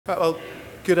Right, well,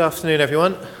 good afternoon,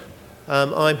 everyone.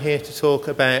 I'm here to talk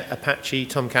about Apache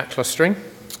Tomcat clustering.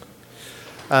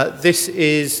 This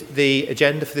is the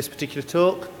agenda for this particular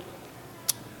talk.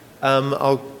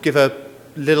 I'll give a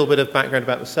little bit of background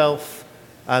about myself,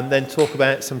 then talk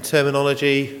about some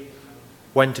terminology,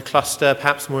 when to cluster,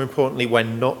 perhaps more importantly,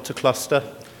 when not to cluster.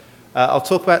 I'll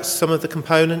talk about some of the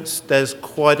components. There's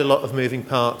quite a lot of moving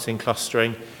parts in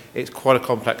clustering. It's quite a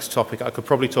complex topic. I could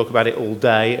probably talk about it all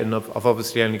day, and I've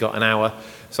obviously only got an hour,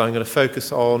 so I'm going to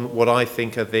focus on what I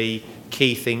think are the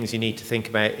key things you need to think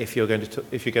about if you're going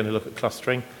to look at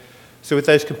clustering. So with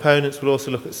those components, we'll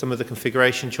also look at some of the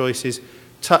configuration choices,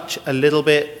 touch a little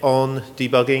bit on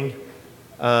debugging,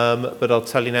 but I'll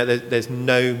tell you now there's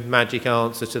no magic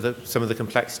answer to some of the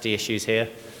complexity issues here.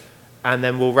 And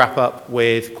then we'll wrap up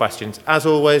with questions. As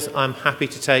always, I'm happy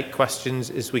to take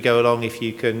questions as we go along if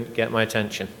you can get my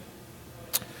attention.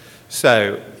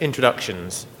 So,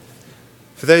 introductions.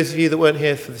 For those of you that weren't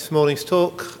here for this morning's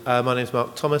talk, my name is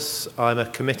Mark Thomas. I'm a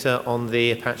committer on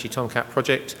the Apache Tomcat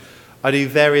project. I do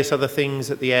various other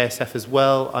things at the ASF as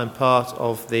well. I'm part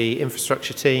of the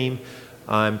infrastructure team.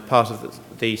 I'm part of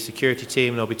the security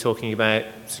team, and I'll be talking about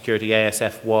security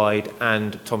ASF-wide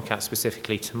and Tomcat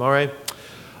specifically tomorrow.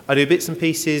 I do bits and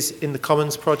pieces in the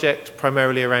Commons project,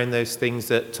 primarily around those things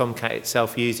that Tomcat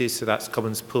itself uses, so that's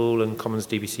Commons Pool and Commons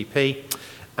DBCP,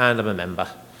 and I'm a member.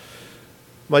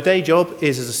 My day job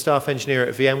is as a staff engineer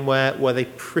at VMware, where they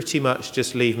pretty much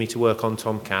just leave me to work on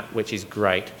Tomcat, which is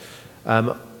great.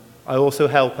 I also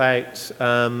help out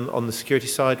on the security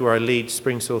side, where I lead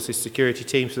SpringSource's security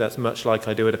team, so that's much like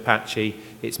I do at Apache.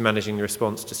 It's managing the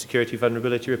response to security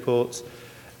vulnerability reports.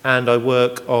 And I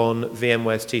work on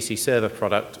VMware's TC Server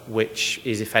product, which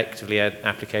is effectively an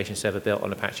application server built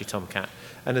on Apache Tomcat.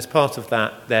 And as part of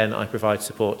that, then I provide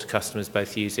support to customers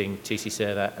both using TC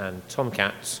Server and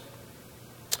Tomcats.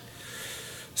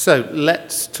 So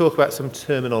let's talk about some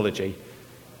terminology.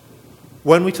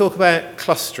 When we talk about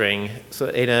clustering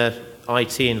in an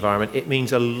IT environment, it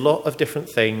means a lot of different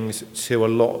things to a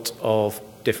lot of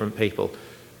different people.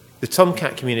 The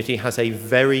Tomcat community has a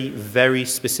very, very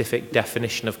specific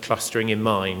definition of clustering in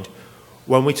mind.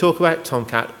 When we talk about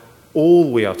Tomcat,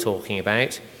 all we are talking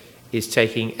about is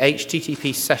taking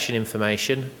HTTP session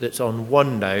information that's on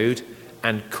one node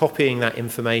and copying that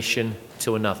information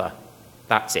to another.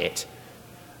 That's it.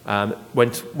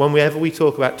 Whenever we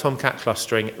talk about Tomcat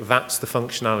clustering, that's the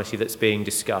functionality that's being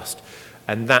discussed.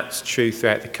 And that's true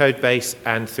throughout the code base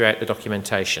and throughout the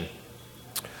documentation.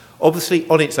 Obviously,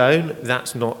 on its own,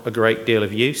 that's not a great deal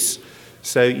of use.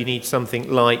 So you need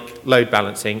something like load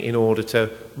balancing in order to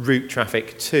route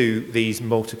traffic to these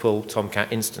multiple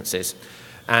Tomcat instances.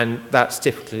 And that's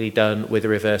typically done with a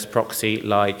reverse proxy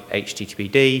like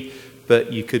HTTPD,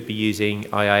 but you could be using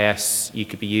IIS, you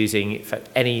could be using in fact,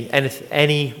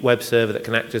 any web server that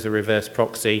can act as a reverse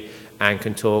proxy and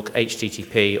can talk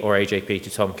HTTP or AJP to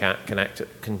Tomcat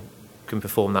can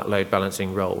perform that load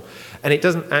balancing role. And it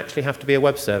doesn't actually have to be a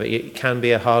web server. It can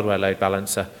be a hardware load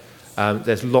balancer.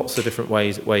 There's lots of different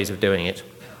ways of doing it.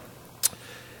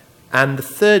 And the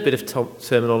third bit of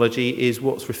terminology is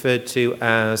what's referred to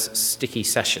as sticky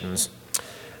sessions.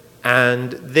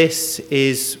 And this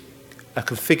is a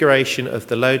configuration of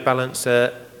the load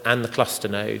balancer and the cluster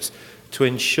nodes to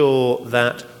ensure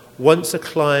that once a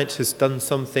client has done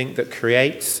something that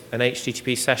creates an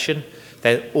HTTP session,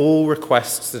 then all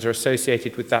requests that are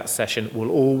associated with that session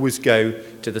will always go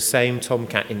to the same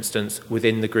Tomcat instance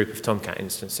within the group of Tomcat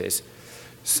instances.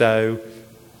 So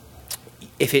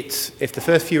if the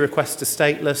first few requests are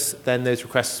stateless, then those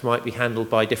requests might be handled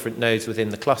by different nodes within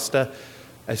the cluster.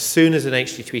 As soon as an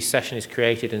HTTP session is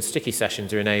created and sticky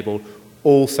sessions are enabled,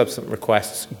 all subsequent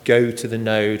requests go to the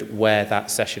node where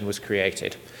that session was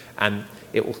created. And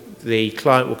the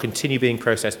client will continue being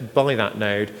processed by that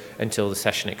node until the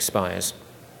session expires.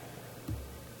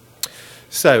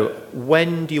 So,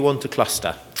 when do you want to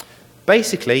cluster?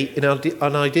 Basically, in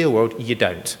an ideal world, you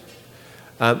don't.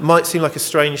 Might seem like a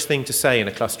strange thing to say in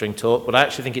a clustering talk, but I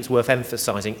actually think it's worth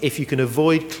emphasizing. If you can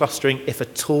avoid clustering, if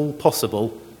at all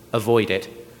possible, avoid it.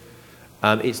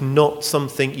 It's not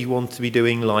something you want to be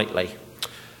doing lightly.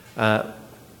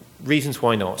 Reasons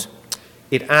why not.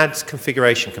 It adds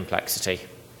configuration complexity.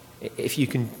 If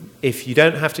you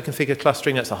don't have to configure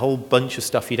clustering, that's a whole bunch of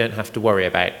stuff you don't have to worry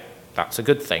about. That's a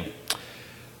good thing.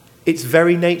 Its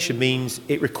very nature means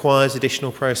it requires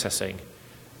additional processing.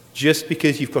 Just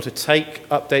because you've got to take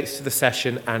updates to the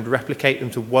session and replicate them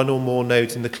to one or more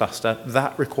nodes in the cluster,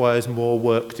 that requires more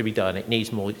work to be done. It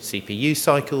needs more CPU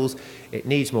cycles, it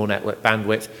needs more network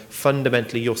bandwidth.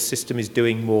 Fundamentally, your system is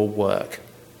doing more work.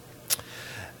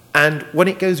 And when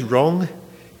it goes wrong,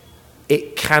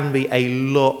 it can be a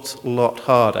lot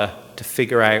harder to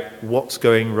figure out what's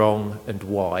going wrong and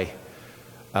why.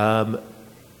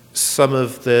 Some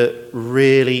of the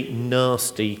really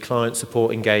nasty client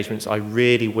support engagements I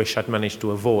really wish I'd managed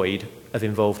to avoid have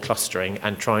involved clustering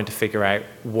and trying to figure out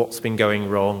what's been going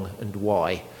wrong and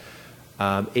why.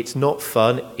 It's not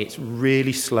fun, it's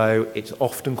really slow, it's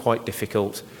often quite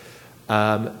difficult.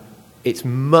 It's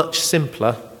much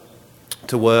simpler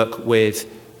to work with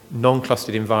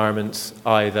non-clustered environments,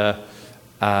 either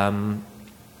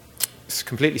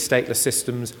completely stateless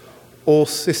systems or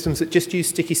systems that just use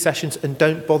sticky sessions and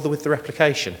don't bother with the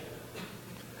replication.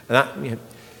 And that, you know,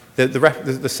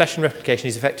 the session replication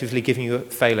is effectively giving you a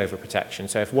failover protection.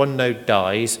 So if one node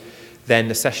dies, then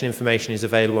the session information is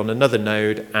available on another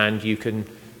node and you can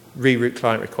reroute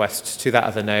client requests to that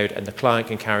other node and the client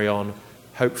can carry on,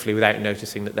 hopefully without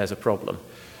noticing that there's a problem.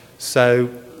 So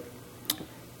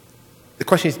the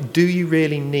question is, do you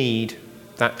really need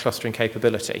that clustering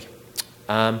capability?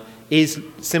 Is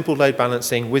simple load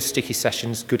balancing with sticky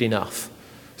sessions good enough?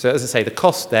 So as I say, the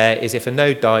cost there is if a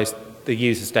node dies, the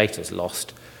user's data is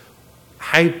lost.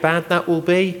 How bad that will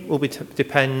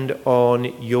depend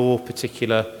on your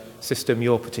particular system,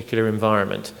 your particular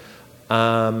environment.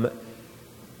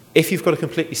 If you've got a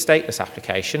completely stateless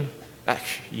application,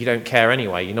 you don't care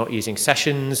anyway. You're not using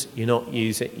sessions, you don't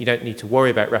need to worry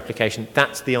about replication.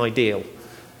 That's the ideal,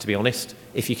 to be honest,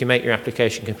 if you can make your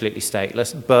application completely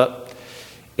stateless. But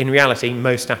in reality,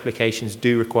 most applications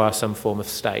do require some form of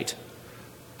state.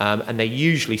 And they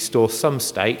usually store some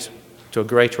state, to a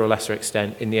greater or lesser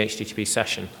extent, in the HTTP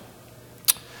session.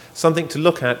 Something to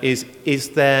look at is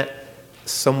there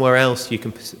somewhere else you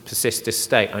can persist this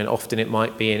state? I mean, often it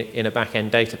might be in a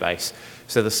back-end database.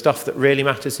 So the stuff that really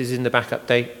matters is in the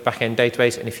back-end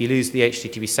database, and if you lose the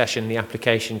HTTP session, the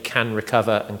application can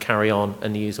recover and carry on,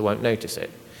 and the user won't notice it.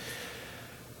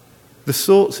 The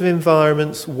sorts of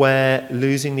environments where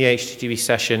losing the HTTP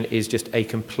session is just a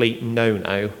complete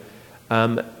no-no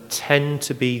tend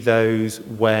to be those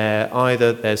where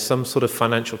either there's some sort of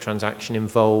financial transaction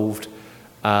involved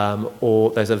or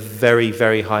there's a very,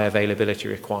 very high availability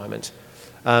requirement.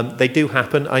 They do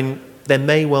happen. There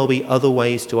may well be other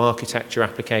ways to architect your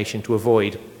application to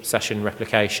avoid session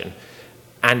replication.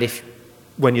 And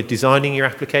when you're designing your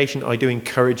application, I do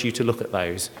encourage you to look at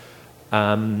those.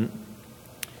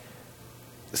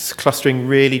 Clustering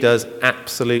really does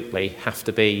absolutely have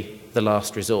to be the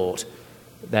last resort.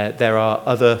 There are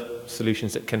other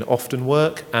solutions that can often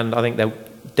work, and I think they're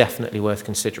definitely worth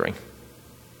considering.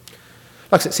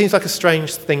 Like I said, it seems like a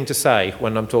strange thing to say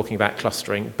when I'm talking about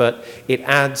clustering, but it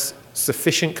adds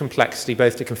sufficient complexity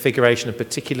both to configuration and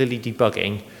particularly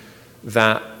debugging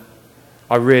that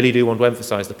I really do want to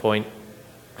emphasize the point.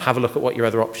 Have a look at what your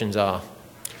other options are.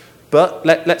 But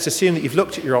let's assume that you've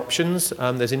looked at your options.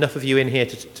 There's enough of you in here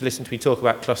to listen to me talk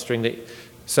about clustering that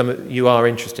some of you are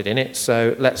interested in it.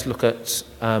 So let's look at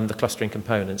the clustering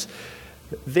components.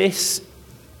 This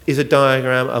is a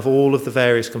diagram of all of the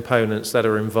various components that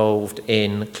are involved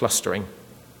in clustering.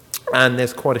 And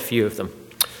there's quite a few of them.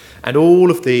 And all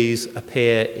of these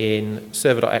appear in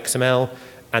server.xml,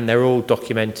 and they're all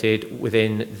documented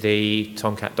within the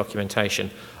Tomcat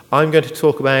documentation. I'm going to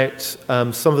talk about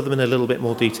some of them in a little bit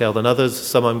more detail than others.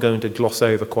 Some I'm going to gloss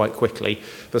over quite quickly.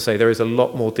 But say there is a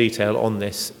lot more detail on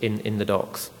this in the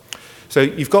docs. So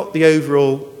you've got the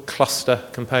overall cluster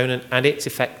component, and it's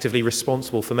effectively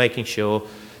responsible for making sure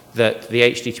that the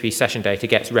HTTP session data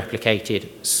gets replicated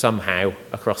somehow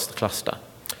across the cluster.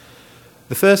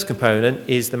 The first component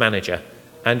is the manager.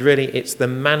 And really, it's the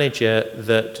manager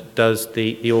that does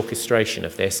the orchestration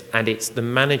of this, and it's the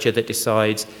manager that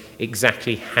decides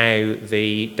exactly how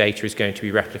the data is going to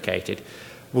be replicated.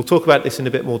 We'll talk about this in a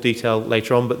bit more detail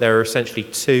later on, but there are essentially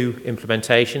two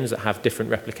implementations that have different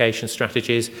replication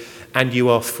strategies, and you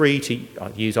are free to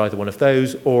use either one of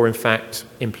those, or in fact,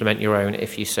 implement your own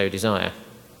if you so desire.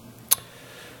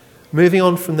 Moving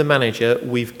on from the manager,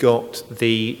 we've got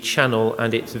the channel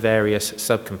and its various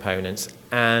subcomponents,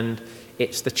 and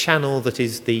it's the channel that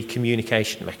is the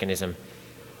communication mechanism.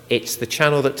 It's the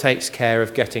channel that takes care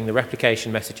of getting the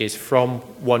replication messages from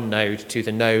one node to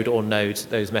the node or nodes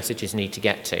those messages need to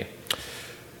get to.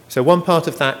 So one part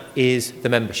of that is the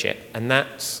membership, and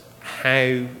that's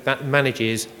how that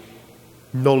manages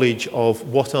knowledge of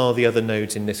what are the other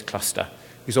nodes in this cluster.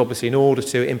 Because obviously in order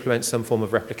to implement some form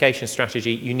of replication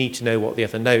strategy, you need to know what the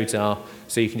other nodes are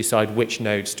so you can decide which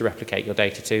nodes to replicate your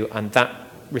data to, and that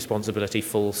responsibility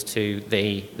falls to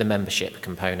the membership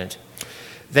component.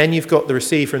 Then you've got the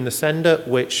receiver and the sender,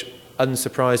 which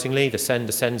unsurprisingly the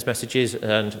sender sends messages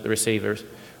and the receiver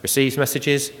receives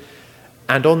messages.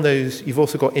 And on those, you've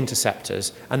also got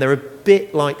interceptors. And they're a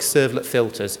bit like servlet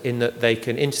filters in that they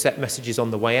can intercept messages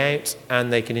on the way out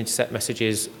and they can intercept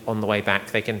messages on the way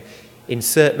back. They can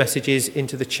insert messages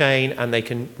into the chain and they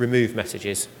can remove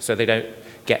messages so they don't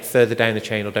get further down the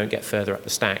chain or don't get further up the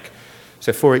stack.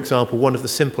 So for example, one of the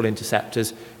simple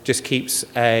interceptors just keeps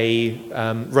a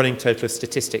running total of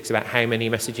statistics about how many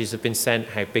messages have been sent,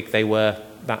 how big they were,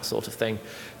 that sort of thing.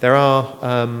 There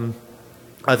are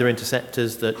other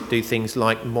interceptors that do things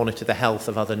like monitor the health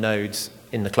of other nodes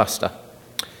in the cluster.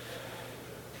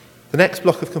 The next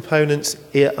block of components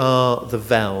are the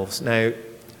valves. Now,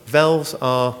 valves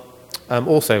are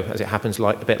also, as it happens,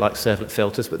 a bit like servlet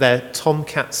filters, but they're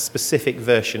Tomcat's specific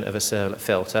version of a servlet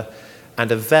filter,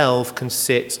 and a valve can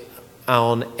sit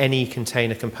on any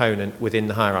container component within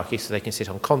the hierarchy. So they can sit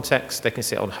on context, they can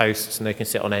sit on hosts, and they can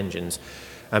sit on engines.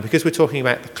 And because we're talking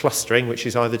about the clustering, which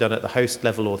is either done at the host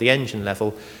level or the engine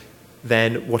level,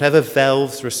 then whatever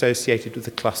valves are associated with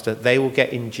the cluster, they will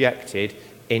get injected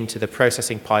into the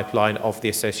processing pipeline of the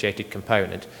associated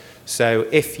component. So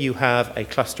if you have a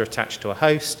cluster attached to a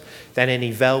host, then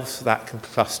any valves for that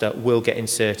cluster will get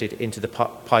inserted into the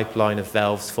pipeline of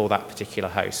valves for that particular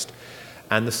host.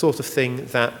 And the sort of thing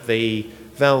that the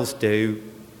valves do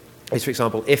is, for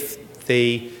example, if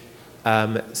the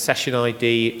session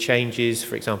ID changes,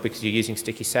 for example, because you're using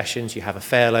sticky sessions, you have a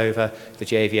failover, the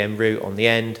JVM root on the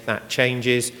end, that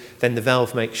changes, then the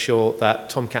valve makes sure that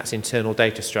Tomcat's internal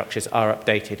data structures are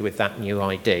updated with that new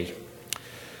ID.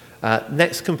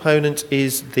 Next component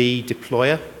is the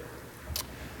deployer.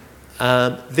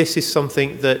 This is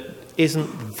something that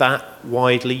isn't that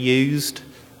widely used.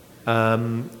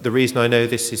 The reason I know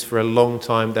this is for a long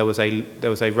time there was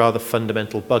a rather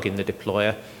fundamental bug in the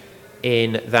deployer,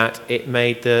 in that it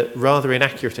made the rather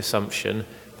inaccurate assumption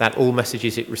that all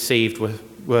messages it received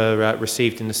were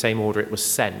received in the same order it was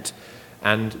sent.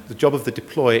 And the job of the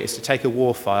deployer is to take a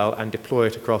WAR file and deploy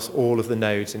it across all of the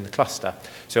nodes in the cluster.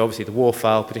 So obviously the WAR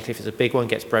file, particularly if it's a big one,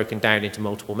 gets broken down into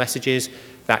multiple messages.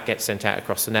 That gets sent out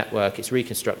across the network. It's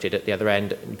reconstructed at the other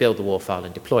end, and build the WAR file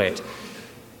and deploy it.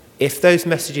 If those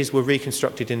messages were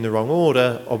reconstructed in the wrong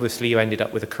order, obviously you ended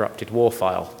up with a corrupted WAR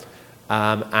file.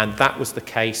 And that was the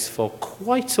case for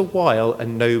quite a while,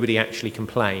 and nobody actually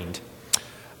complained.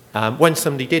 When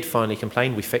somebody did finally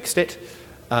complain, we fixed it,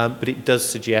 but it does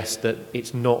suggest that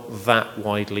it's not that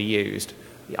widely used.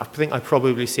 I think I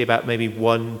probably see about maybe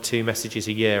 1-2 messages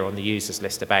a year on the users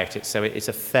list about it, so it's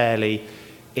a fairly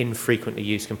infrequently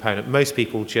used component. Most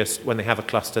people just, when they have a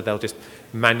cluster, they'll just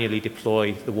manually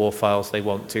deploy the WAR files they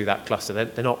want to that cluster.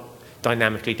 They're not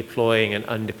dynamically deploying and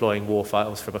undeploying WAR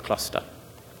files from a cluster.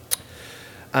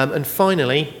 And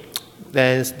finally,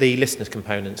 there's the listeners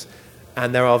components.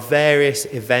 And there are various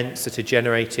events that are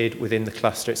generated within the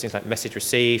cluster. It's things like message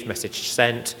received, message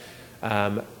sent,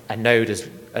 a node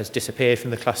has disappeared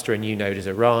from the cluster, a new node has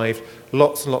arrived.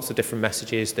 Lots and lots of different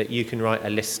messages that you can write a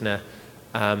listener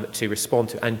to respond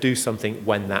to and do something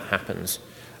when that happens.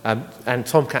 And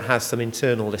Tomcat has some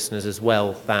internal listeners as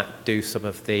well that do some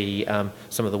of the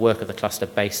work of the cluster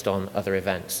based on other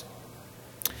events.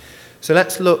 So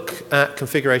let's look at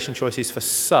configuration choices for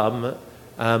some,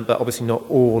 but obviously not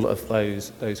all of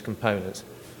those components.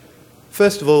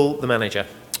 First of all, the manager.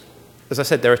 As I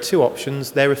said, there are two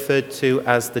options. They're referred to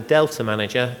as the Delta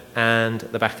manager and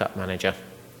the backup manager.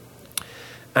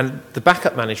 And the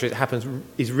backup manager, it happens,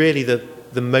 is really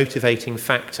the motivating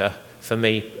factor for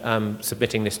me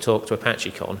submitting this talk to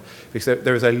ApacheCon, because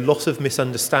there is a lot of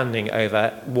misunderstanding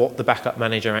over what the backup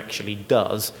manager actually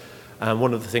does. And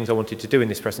one of the things I wanted to do in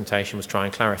this presentation was try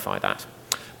and clarify that.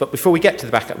 But before we get to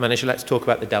the backup manager, let's talk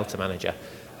about the Delta manager.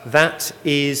 That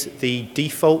is the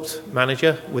default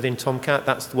manager within Tomcat.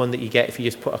 That's the one that you get if you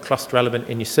just put a cluster element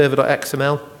in your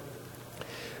server.xml.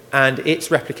 And its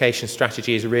replication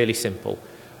strategy is really simple.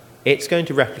 It's going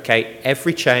to replicate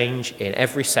every change in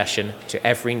every session to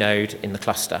every node in the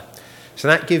cluster. So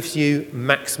that gives you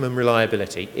maximum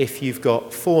reliability. If you've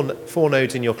got four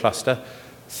nodes in your cluster,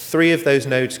 3 of those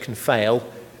nodes can fail,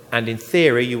 and in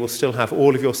theory you will still have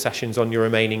all of your sessions on your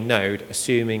remaining node,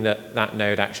 assuming that that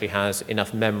node actually has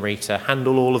enough memory to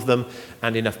handle all of them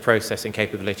and enough processing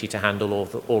capability to handle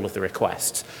all of the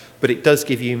requests. But it does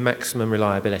give you maximum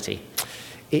reliability.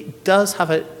 It does have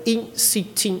a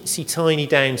teensy tiny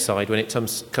downside when it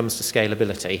comes to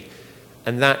scalability,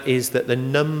 and that is that the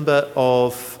number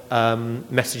of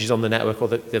messages on the network, or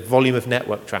the volume of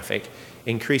network traffic,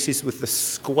 increases with the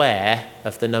square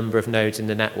of the number of nodes in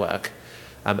the network.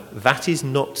 That is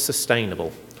not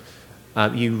sustainable.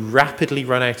 You rapidly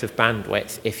run out of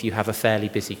bandwidth if you have a fairly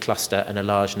busy cluster and a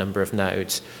large number of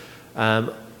nodes.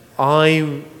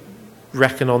 I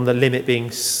reckon on the limit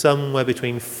being somewhere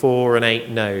between 4 and 8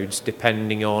 nodes,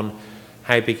 depending on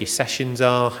how big your sessions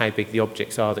are, how big the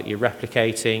objects are that you're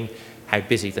replicating, how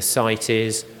busy the site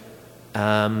is.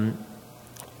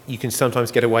 You can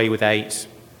sometimes get away with 8.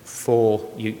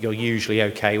 4 you're usually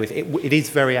okay with. It is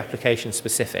very application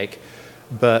specific,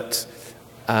 but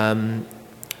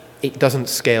it doesn't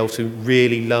scale to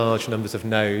really large numbers of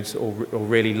nodes or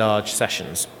really large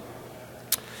sessions.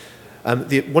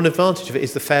 One advantage of it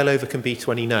is the failover can be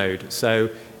to any node. So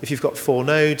if you've got 4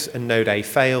 nodes and node A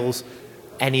fails,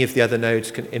 any of the other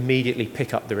nodes can immediately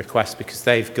pick up the request because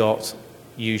they've got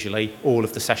usually all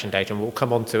of the session data, and we'll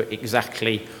come on to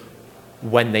exactly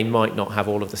when they might not have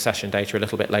all of the session data a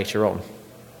little bit later on.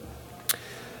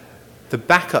 The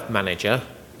backup manager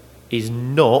is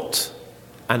not,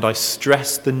 and I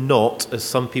stress the not, as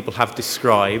some people have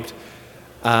described,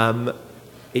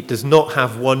 it does not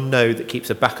have one node that keeps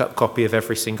a backup copy of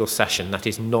every single session. That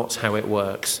is not how it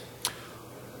works.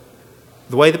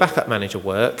 The way the backup manager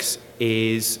works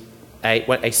is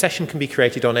a session can be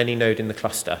created on any node in the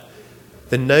cluster.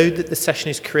 The node that the session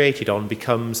is created on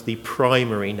becomes the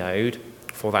primary node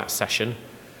for that session.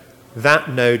 That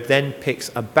node then picks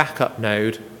a backup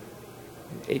node.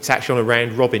 It's actually on a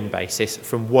round-robin basis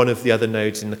from one of the other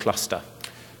nodes in the cluster.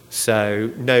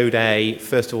 So node A,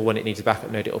 first of all, when it needs a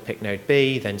backup node, it will pick node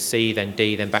B, then C, then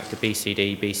D, then back to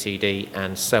BCD, BCD,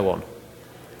 and so on.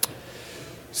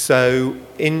 So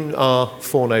in our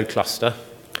 4-node cluster,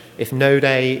 if node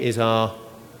A is our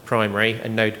primary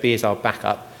and node B is our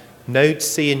backup, nodes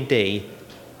C and D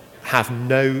have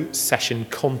no session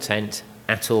content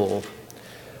at all.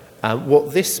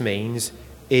 What this means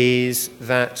is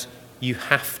that you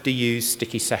have to use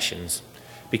sticky sessions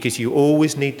because you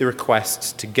always need the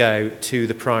requests to go to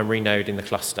the primary node in the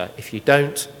cluster. If you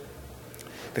don't,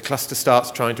 the cluster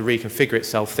starts trying to reconfigure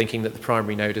itself thinking that the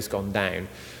primary node has gone down.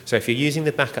 So if you're using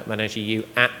the backup manager, you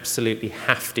absolutely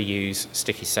have to use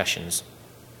sticky sessions.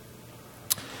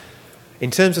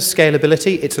 In terms of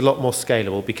scalability, it's a lot more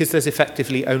scalable. Because there's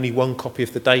effectively only one copy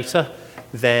of the data,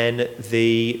 then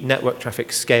the network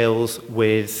traffic scales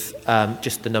with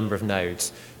just the number of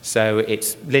nodes. So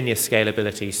it's linear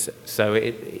scalability, so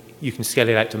you can scale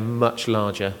it out to much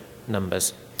larger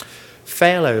numbers.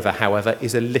 Failover, however,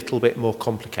 is a little bit more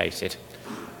complicated.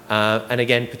 And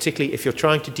again, particularly if you're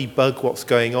trying to debug what's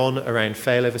going on around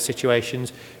failover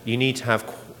situations, you need to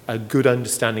have a good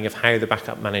understanding of how the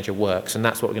backup manager works, and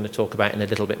that's what we're going to talk about in a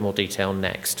little bit more detail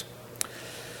next.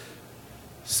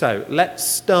 So let's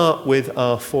start with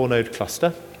our 4-node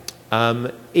cluster.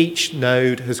 Each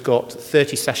node has got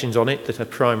 30 sessions on it that are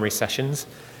primary sessions,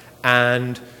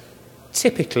 and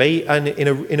typically, and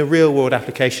in a real-world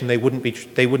application, they wouldn't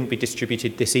be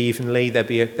distributed this evenly. There'd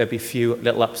be a few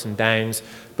little ups and downs,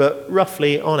 but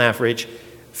roughly, on average,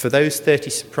 for those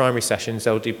 30 primary sessions,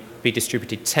 they'll be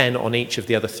distributed 10 on each of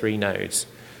the other 3 nodes.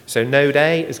 So node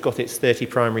A has got its 30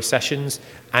 primary sessions,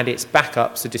 and its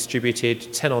backups are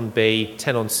distributed 10 on B,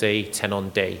 10 on C, 10 on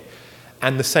D.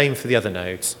 And the same for the other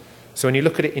nodes. So when you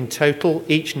look at it in total,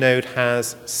 each node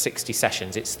has 60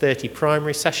 sessions. It's 30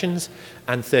 primary sessions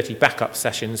and 30 backup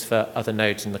sessions for other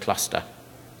nodes in the cluster.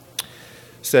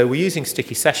 So we're using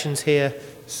sticky sessions here.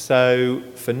 So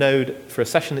for a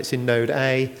session that's in node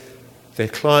A, the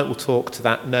client will talk to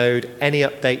that node. Any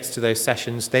updates to those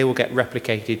sessions, they will get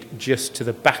replicated just to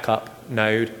the backup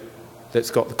node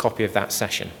that's got the copy of that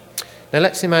session. Now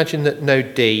let's imagine that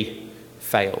node D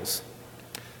fails.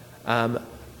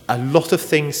 A lot of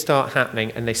things start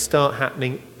happening, and they start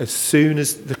happening as soon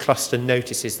as the cluster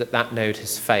notices that that node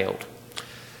has failed.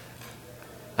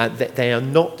 They are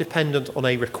not dependent on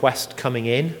a request coming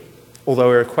in, although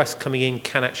a request coming in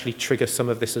can actually trigger some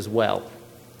of this as well.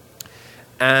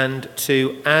 And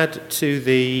to add to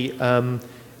the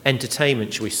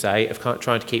entertainment, shall we say, of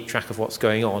trying to keep track of what's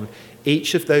going on,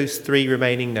 each of those 3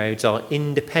 remaining nodes are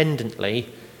independently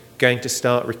going to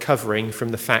start recovering from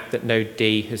the fact that node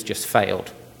D has just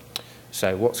failed.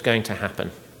 So what's going to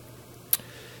happen?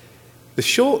 The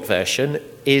short version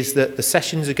is that the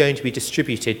sessions are going to be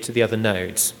distributed to the other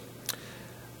nodes.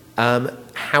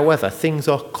 However, things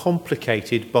are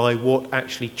complicated by what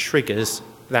actually triggers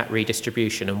that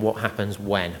redistribution and what happens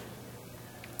when.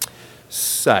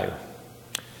 So,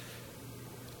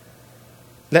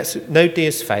 node D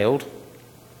has failed,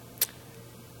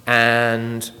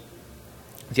 and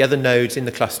the other nodes in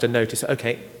the cluster notice,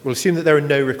 okay, we'll assume that there are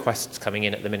no requests coming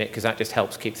in at the minute because that just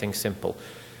helps keep things simple.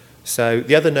 So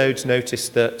the other nodes notice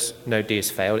that node D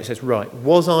has failed. It says, right,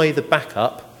 was I the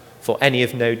backup for any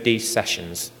of node D's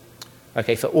sessions?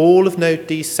 Okay, for all of node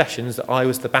D's sessions that I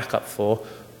was the backup for,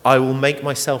 I will make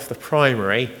myself the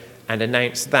primary and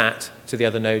announce that to the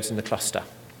other nodes in the cluster.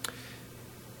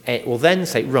 It will then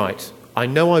say, right, I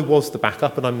know I was the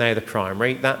backup and I'm now the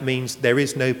primary. That means there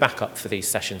is no backup for these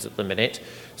sessions at the minute.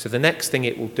 So the next thing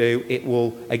it will do, it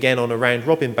will, again, on a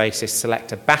round-robin basis,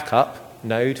 select a backup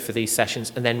node for these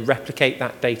sessions and then replicate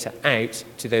that data out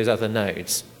to those other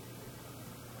nodes.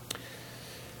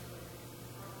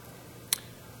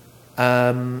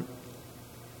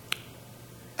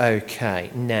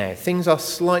 Okay, now things are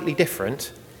slightly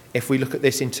different if we look at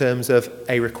this in terms of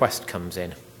a request comes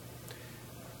in.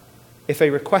 If a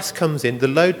request comes in, the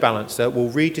load balancer will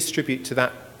redistribute to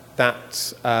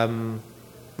that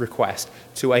request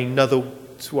to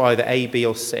either A, B,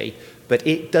 or C, but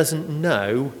it doesn't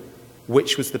know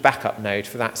which was the backup node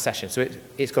for that session. So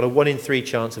it's got a 1 in 3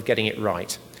 chance of getting it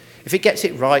right. If it gets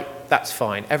it right, that's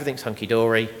fine. Everything's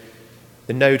hunky-dory.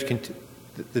 The node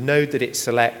that it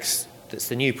selects, that's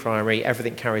the new primary,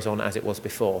 everything carries on as it was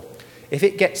before. If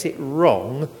it gets it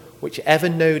wrong, whichever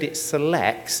node it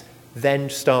selects then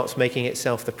starts making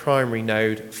itself the primary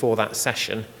node for that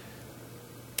session.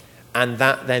 And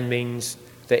that then means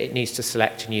that it needs to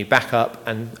select a new backup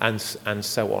and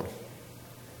so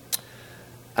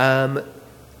on.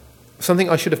 Something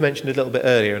I should have mentioned a little bit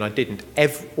earlier, and I didn't.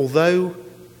 Although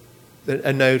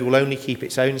a node will only keep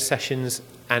its own sessions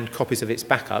and copies of its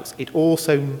backups, it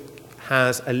also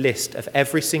has a list of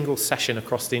every single session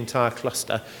across the entire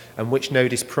cluster and which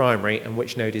node is primary and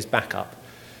which node is backup.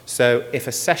 So if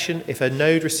a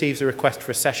node receives a request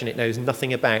for a session it knows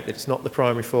nothing about, that it's not the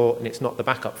primary for and it's not the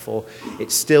backup for,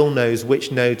 it still knows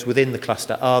which nodes within the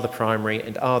cluster are the primary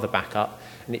and are the backup,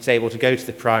 and it's able to go to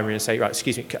the primary and say, right,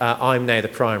 excuse me, I'm now the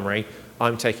primary,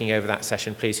 I'm taking over that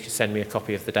session, please send me a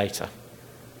copy of the data.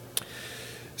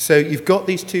 So you've got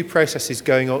these two processes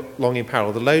going along in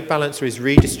parallel. The load balancer is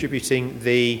redistributing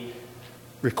the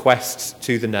requests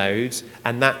to the nodes,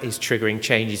 and that is triggering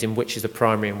changes in which is the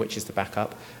primary and which is the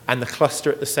backup. And the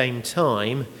cluster at the same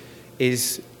time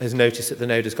has noticed that the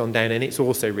node has gone down, and it's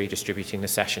also redistributing the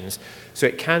sessions. So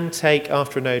it can take,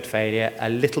 after a node failure, a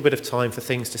little bit of time for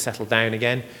things to settle down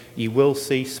again. You will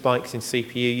see spikes in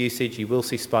CPU usage, you will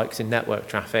see spikes in network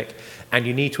traffic, and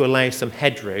you need to allow some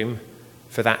headroom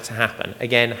for that to happen.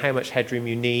 Again, how much headroom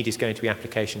you need is going to be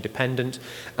application dependent,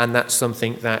 and that's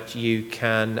something that you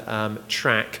can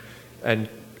track and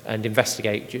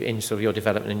investigate in sort of your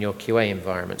development and your QA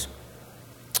environment.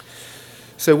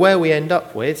 So where we end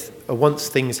up with, once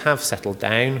things have settled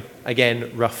down,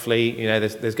 again, roughly,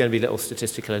 there's going to be little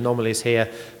statistical anomalies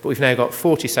here, but we've now got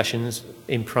 40 sessions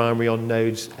in primary on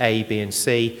nodes A, B, and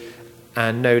C,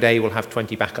 and node A will have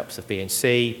 20 backups of B and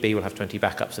C, B will have 20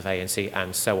 backups of A and C,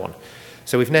 and so on.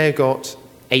 So we've now got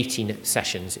 18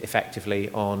 sessions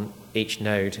effectively on each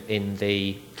node in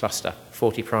the cluster,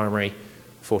 40 primary,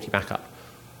 40 backup.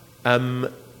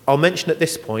 I'll mention at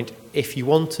this point, if you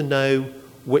want to know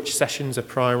which sessions are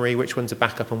primary, which ones are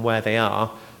backup and where they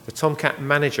are, the Tomcat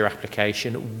Manager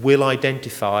application will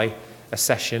identify a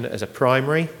session as a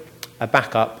primary, a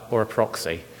backup, or a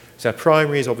proxy. So a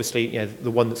primary is obviously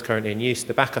the one that's currently in use,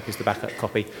 the backup is the backup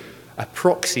copy. A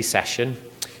proxy session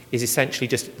is essentially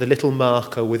just the little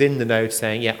marker within the node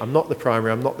saying, yeah, I'm not the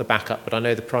primary, I'm not the backup, but I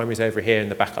know the primary's over here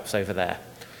and the backup's over there.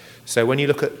 So when you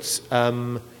look at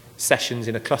sessions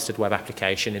in a clustered web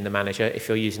application in the manager, if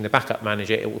you're using the backup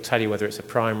manager, it will tell you whether it's a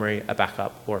primary, a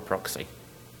backup, or a proxy.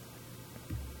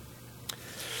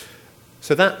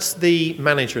 So that's the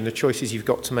manager and the choices you've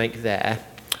got to make there.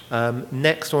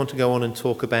 Next, I want to go on and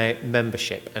talk about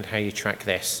membership and how you track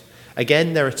this.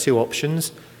 Again, there are two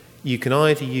options. You can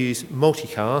either use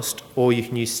multicast or you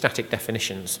can use static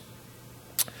definitions.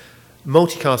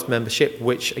 Multicast membership,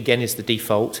 which again is the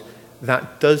default,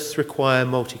 that does require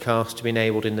multicast to be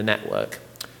enabled in the network.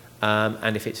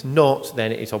 And if it's not,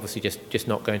 then it's obviously just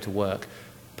not going to work.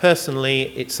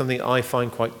 Personally, it's something I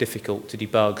find quite difficult to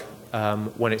debug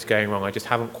when it's going wrong. I just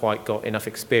haven't quite got enough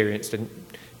experience to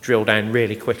drill down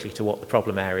really quickly to what the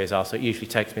problem areas are, so it usually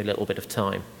takes me a little bit of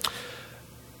time.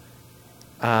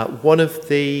 One of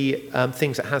the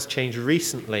things that has changed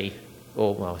recently,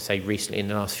 or well, I say recently in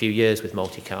the last few years with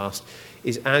multicast,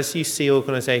 is as you see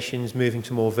organizations moving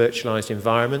to more virtualized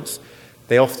environments,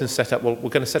 they often set up, well,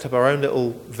 we're going to set up our own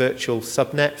little virtual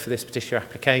subnet for this particular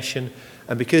application,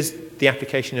 and because the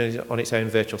application is on its own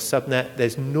virtual subnet,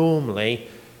 there's normally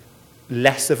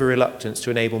less of a reluctance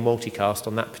to enable multicast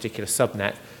on that particular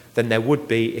subnet than there would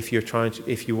be if you're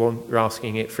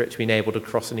asking it for it to be enabled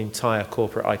across an entire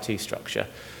corporate IT structure.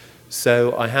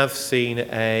 So I have seen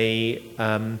a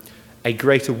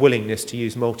greater willingness to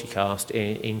use multicast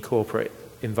in corporate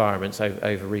environments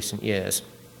over recent years.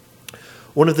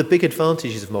 One of the big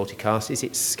advantages of multicast is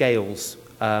it scales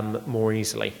more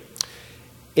easily.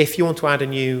 If you want to add a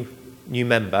new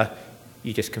member,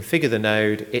 You just configure the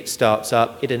node, it starts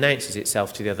up, it announces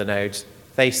itself to the other nodes,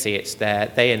 they see it's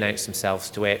there, they announce themselves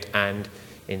to it, and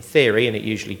in theory, and it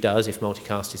usually does if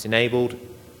multicast is enabled,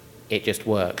 it just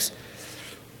works.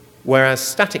 Whereas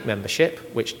static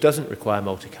membership, which doesn't require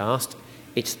multicast,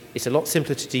 it's a lot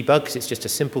simpler to debug because it's just a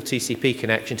simple TCP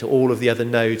connection to all of the other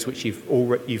nodes which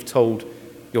you've told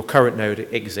your current node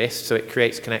exists, so it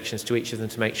creates connections to each of them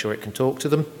to make sure it can talk to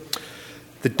them.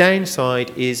 The downside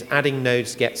is adding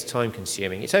nodes gets time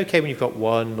consuming. It's okay when you've got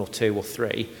 1 or 2 or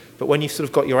 3, but when you've sort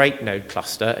of got your 8 node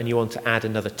cluster and you want to add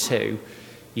another 2,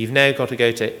 you've now got to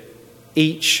go to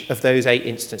each of those 8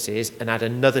 instances and add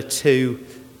another 2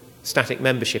 static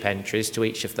membership entries to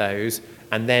each of those,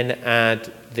 and then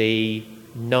add the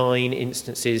 9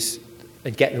 instances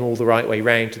and get them all the right way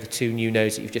round to the 2 new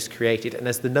nodes that you've just created. And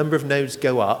as the number of nodes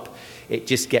go up, it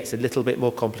just gets a little bit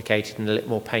more complicated and a little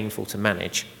more painful to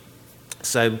manage.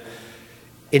 So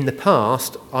in the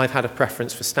past, I've had a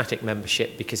preference for static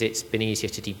membership because it's been easier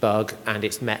to debug and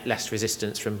it's met less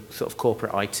resistance from sort of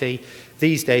corporate IT.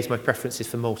 These days, my preference is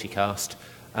for multicast,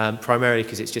 primarily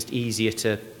because it's just easier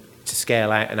to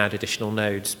scale out and add additional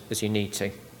nodes as you need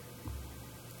to.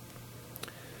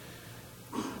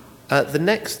 The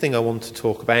next thing I want to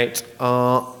talk about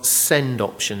are send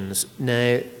options.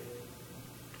 Now,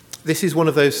 this is one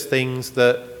of those things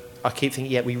that I keep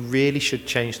thinking, yeah, we really should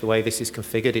change the way this is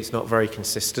configured. It's not very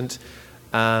consistent,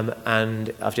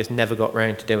 and I've just never got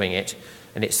around to doing it.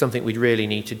 And it's something we'd really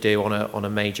need to do on a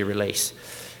major release.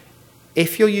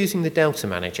 If you're using the Delta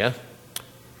Manager,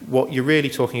 what you're really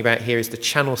talking about here is the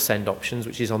channel send options,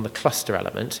 which is on the cluster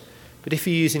element. But if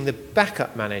you're using the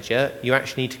backup manager, you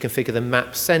actually need to configure the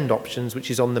map send options,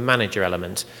 which is on the manager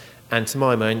element. And to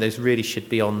my mind, those really should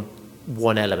be on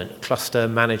one element. Cluster,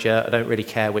 manager, I don't really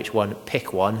care which one,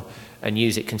 pick one and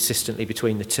use it consistently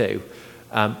between the two.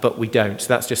 But we don't, so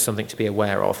that's just something to be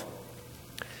aware of.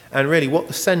 And really what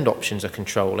the send options are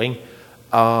controlling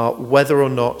are whether or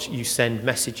not you send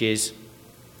messages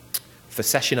for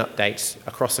session updates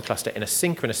across the cluster in a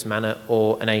synchronous manner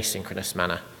or an asynchronous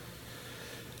manner.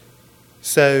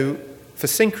 So for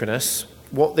synchronous,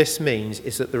 what this means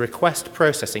is that the request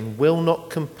processing will not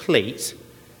complete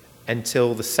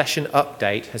until the session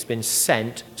update has been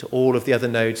sent to all of the other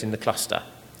nodes in the cluster.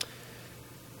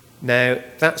 Now,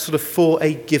 that's sort of for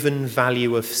a given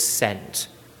value of sent,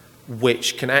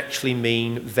 which can actually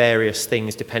mean various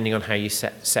things depending on how you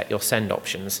set your send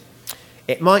options.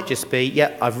 It might just be,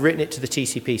 yeah, I've written it to the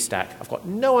TCP stack. I've got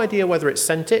no idea whether it's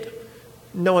sent it,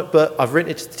 but I've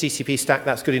written it to the TCP stack,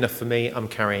 that's good enough for me, I'm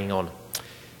carrying on.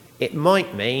 It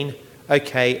might mean,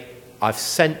 okay, I've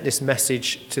sent this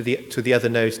message to the other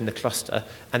nodes in the cluster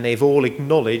and they've all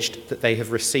acknowledged that they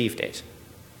have received it.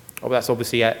 Well, that's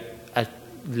obviously a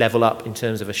level up in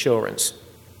terms of assurance.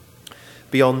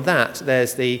 Beyond that,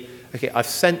 there's the, okay, I've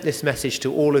sent this message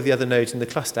to all of the other nodes in the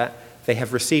cluster, they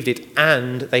have received it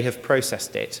and they have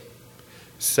processed it.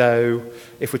 So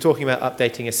if we're talking about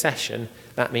updating a session,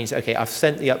 that means, okay, I've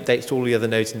sent the updates to all the other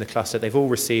nodes in the cluster, they've all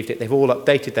received it, they've all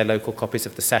updated their local copies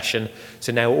of the session,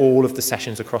 so now all of the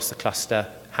sessions across the cluster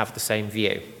have the same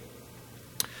view.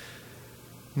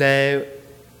 Now,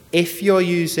 if you're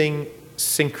using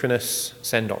synchronous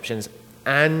send options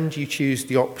and you choose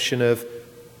the option of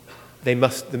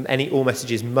all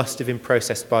messages must have been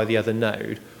processed by the other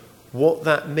node, what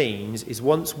that means is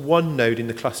once one node in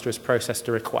the cluster has processed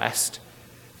a request,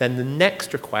 then the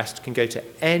next request can go to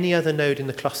any other node in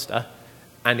the cluster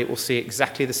and it will see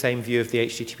exactly the same view of the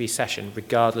HTTP session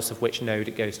regardless of which node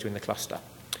it goes to in the cluster.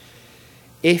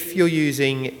 If you're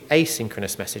using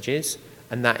asynchronous messages,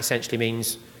 and that essentially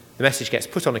means the message gets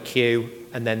put on a queue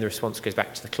and then the response goes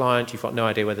back to the client, you've got no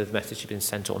idea whether the message has been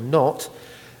sent or not,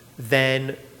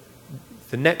 then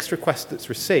the next request that's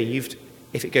received,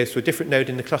 if it goes to a different node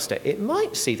in the cluster, it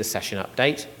might see the session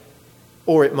update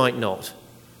or it might not,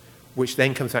 which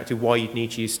then comes back to why you'd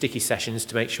need to use sticky sessions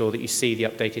to make sure that you see the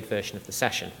updated version of the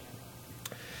session.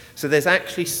 So there's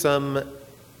actually some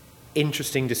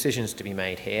interesting decisions to be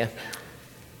made here.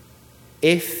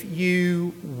 If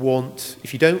you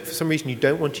don't, for some reason you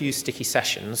don't want to use sticky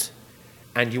sessions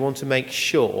and you want to make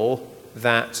sure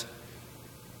that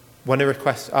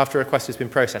after a request has been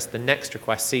processed, the next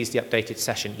request sees the updated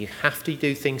session, you have to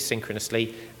do things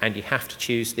synchronously and you have to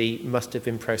choose the must have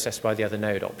been processed by the other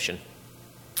node option.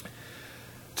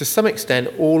 To some extent,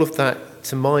 all of that,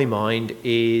 to my mind,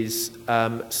 is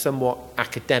somewhat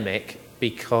academic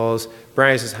because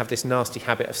browsers have this nasty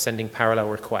habit of sending parallel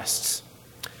requests,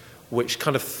 which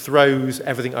kind of throws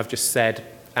everything I've just said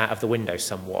out of the window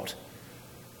somewhat.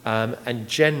 And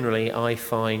generally, I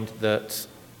find that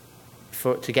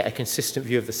to get a consistent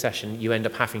view of the session, you end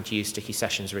up having to use sticky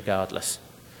sessions regardless.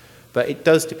 But it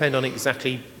does depend on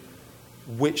exactly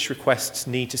which requests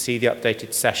need to see the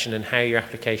updated session and how your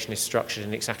application is structured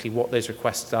and exactly what those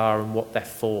requests are and what they're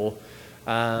for.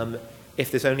 If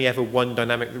there's only ever one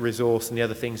dynamic resource and the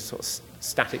other things are sort of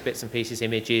static bits and pieces,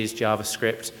 images,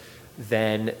 JavaScript,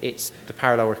 then the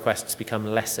parallel requests become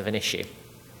less of an issue.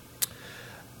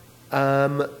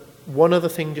 One other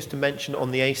thing just to mention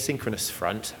on the asynchronous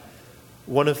front,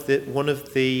 one of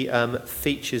the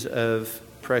features of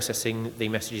processing the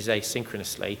messages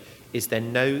asynchronously is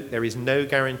there is no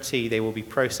guarantee they will be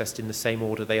processed in the same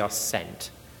order they are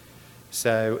sent.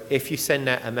 So if you send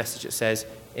out a message that says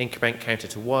increment counter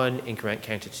to 1, increment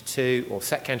counter to 2, or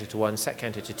set counter to 1, set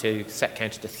counter to 2, set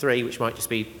counter to 3, which might just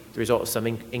be the result of some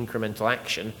incremental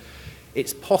action,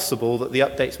 it's possible that the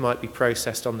updates might be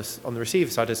processed on the receiver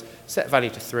side as set value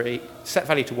to 3, set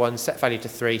value to 1, set value to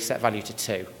 3, set value to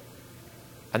 2.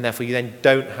 And therefore you then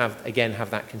don't have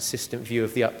that consistent view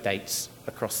of the updates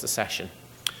across the session.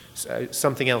 So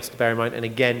something else to bear in mind, and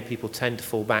again, people tend to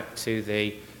fall back to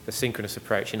the synchronous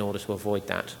approach in order to avoid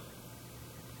that.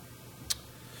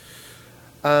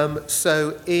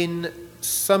 So in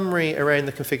summary around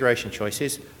the configuration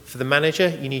choices, for the manager,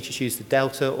 you need to choose the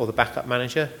Delta or the backup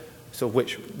manager. So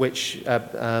which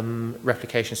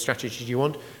replication strategy do you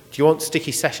want? Do you want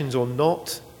sticky sessions or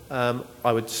not? I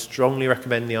would strongly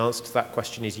recommend the answer to that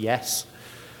question is yes.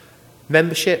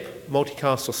 Membership,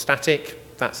 multicast or static,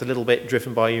 that's a little bit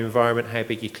driven by your environment, how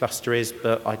big your cluster is,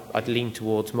 but I'd lean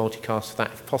towards multicast for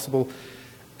that if possible.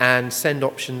 And send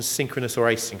options, synchronous or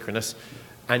asynchronous.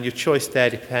 And your choice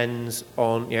there depends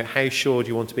on how sure do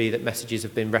you want to be that messages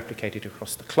have been replicated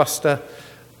across the cluster,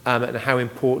 and how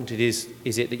important is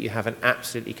it that you have an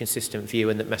absolutely consistent view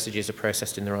and that messages are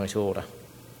processed in the right order.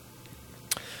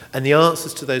 And the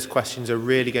answers to those questions are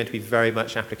really going to be very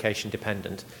much application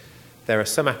dependent. There are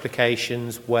some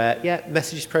applications where,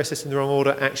 messages processed in the wrong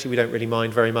order, actually we don't really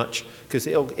mind very much because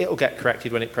it'll get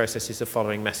corrected when it processes the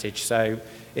following message. So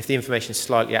if the information is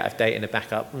slightly out of date in a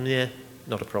backup,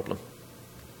 not a problem.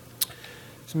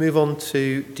 Let's move on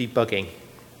to debugging.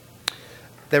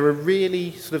 There are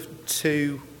really sort of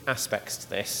two aspects to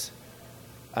this.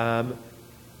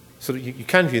 You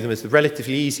can view them as the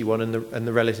relatively easy one and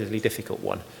the relatively difficult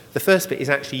one. The first bit is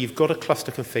actually you've got a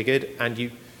cluster configured and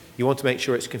you want to make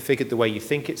sure it's configured the way you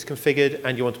think it's configured,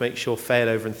 and you want to make sure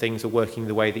failover and things are working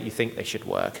the way that you think they should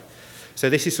work. So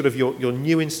this is sort of your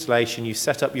new installation. You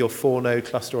set up your 4-node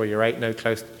cluster or your 8-node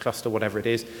cluster, whatever it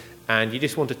is, and you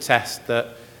just want to test that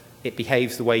it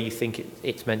behaves the way you think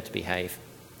it's meant to behave.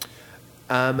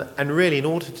 And really, in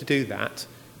order to do that,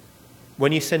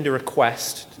 when you send a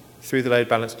request through the load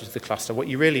balancer to the cluster, what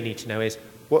you really need to know is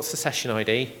what's the session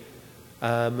ID,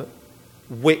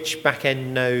 which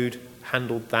back-end node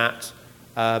handled that,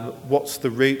 what's the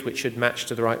route which should match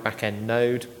to the right back-end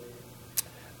node,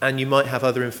 and you might have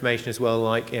other information as well,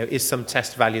 like is some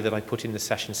test value that I put in the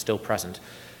session still present.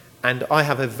 And I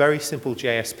have a very simple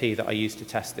JSP that I use to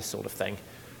test this sort of thing.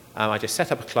 I just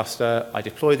set up a cluster, I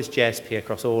deploy this JSP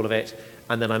across all of it,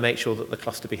 and then I make sure that the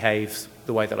cluster behaves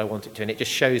the way that I want it to. And it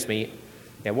just shows me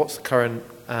what's the current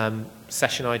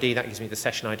session ID, that gives me the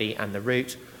session ID and the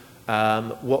route.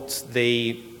 What's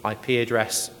the IP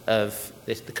address of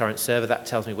the current server, that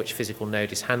tells me which physical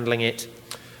node is handling it.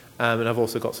 And I've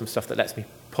also got some stuff that lets me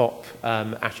pop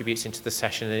attributes into the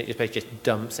session, and it just basically just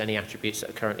dumps any attributes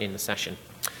that are currently in the session.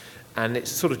 And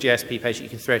it's a sort of JSP page that you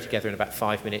can throw together in about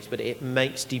 5 minutes, but it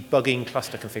makes debugging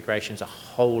cluster configurations a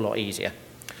whole lot easier.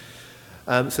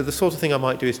 So the sort of thing I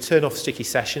might do is turn off sticky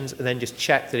sessions and then just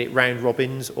check that it round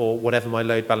robins, or whatever my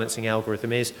load balancing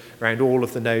algorithm is, around all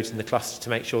of the nodes in the cluster to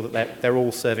make sure that they're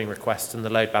all serving requests and the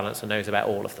load balancer knows about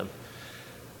all of them.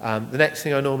 The next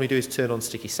thing I normally do is turn on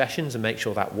sticky sessions and make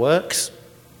sure that works.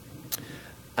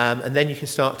 And then you can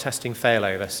start testing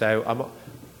failover. So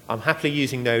I'm happily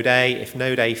using node A. If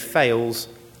node A fails,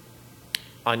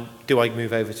 do I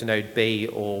move over to node B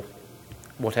or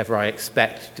whatever I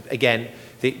expect? Again,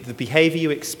 the behavior you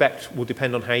expect will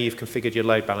depend on how you've configured your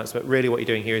load balance, but really what you're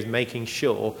doing here is making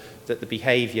sure that the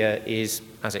behavior is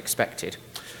as expected.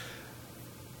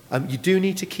 You do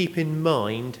need to keep in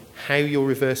mind how your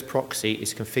reverse proxy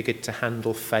is configured to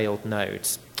handle failed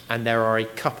nodes, and there are a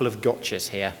couple of gotchas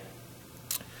here.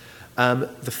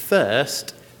 The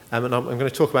first, and I'm going to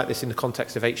talk about this in the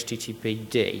context of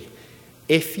HTTPD.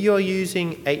 If you're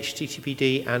using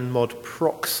HTTPD and mod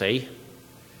proxy,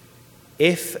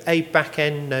 if a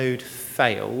back-end node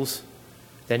fails,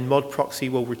 then mod proxy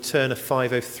will return a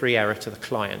 503 error to the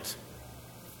client.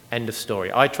 End of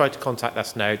story. I tried to contact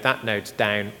that node's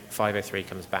down, 503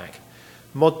 comes back.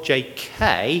 Mod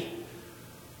JK,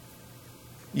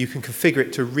 you can configure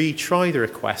it to retry the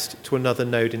request to another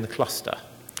node in the cluster.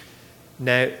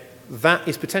 Now, that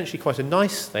is potentially quite a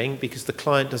nice thing because the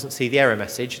client doesn't see the error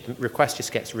message. The request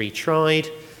just gets retried,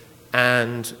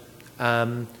 and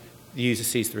the user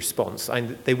sees the response.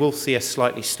 And they will see a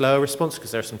slightly slower response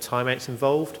because there are some timeouts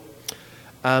involved.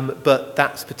 But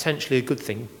that's potentially a good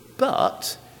thing.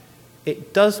 But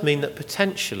it does mean that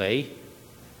potentially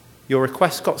your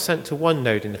request got sent to one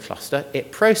node in the cluster,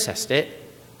 it processed it,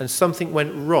 and something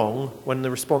went wrong when the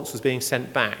response was being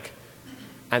sent back.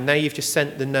 And now you've just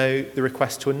sent the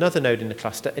request to another node in the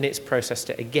cluster, and it's processed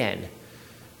it again.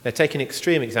 Now, take an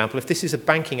extreme example. If this is a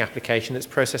banking application that's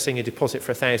processing a deposit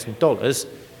for $1,000,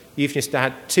 you've just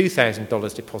had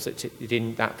 $2,000 deposited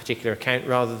in that particular account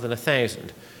rather than $1,000.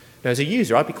 Now, as a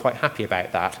user, I'd be quite happy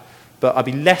about that, but I'd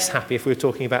be less happy if we were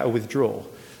talking about a withdrawal.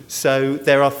 So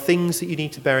there are things that you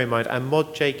need to bear in mind, and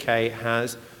ModJK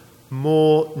has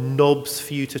more knobs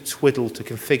for you to twiddle to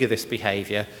configure this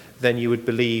behavior than you would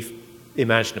believe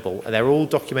imaginable. And they're all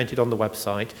documented on the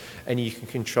website, and you can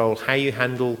control how you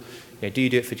handle, do you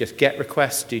do it for just GET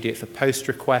requests, do you do it for POST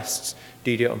requests,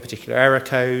 do you do it on particular error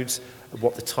codes,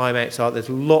 what the timeouts are. There's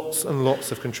lots and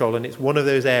lots of control, and it's one of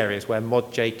those areas where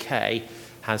ModJK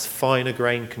has finer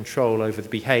grained control over the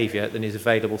behavior than is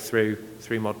available through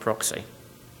mod proxy.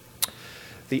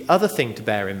 The other thing to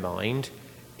bear in mind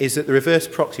is that the reverse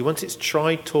proxy, once it's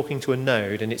tried talking to a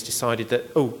node and it's decided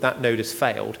that, oh, that node has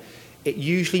failed, it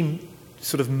usually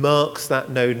sort of marks that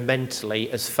node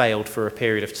mentally as failed for a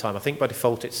period of time. I think by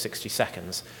default it's 60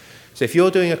 seconds. So if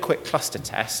you're doing a quick cluster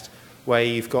test where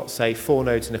you've got, say, 4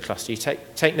 nodes in a cluster, you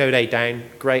take node A down,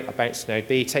 great, I bounce to node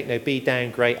B. Take node B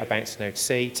down, great, I bounce to node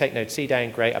C. Take node C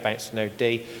down, great, I bounce to node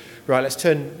D. Right, let's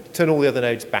turn all the other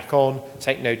nodes back on,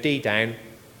 take node D down,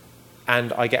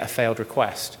 and I get a failed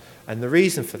request. And the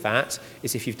reason for that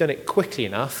is if you've done it quickly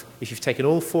enough, if you've taken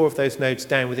all 4 of those nodes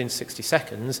down within 60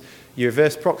 seconds, your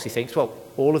reverse proxy thinks, well,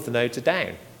 all of the nodes are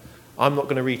down. I'm not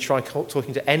going to retry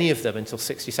talking to any of them until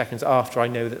 60 seconds after I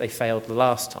know that they failed the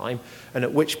last time, and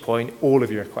at which point all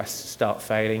of your requests start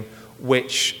failing,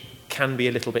 which can be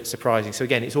a little bit surprising. So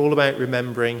again, it's all about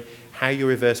remembering how your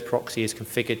reverse proxy is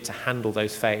configured to handle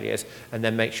those failures, and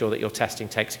then make sure that your testing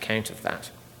takes account of that.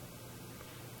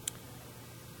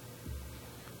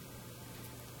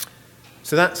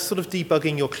 So that's sort of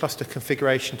debugging your cluster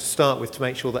configuration to start with to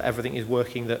make sure that everything is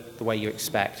working the way you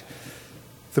expect.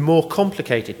 The more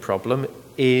complicated problem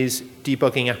is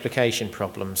debugging application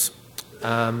problems.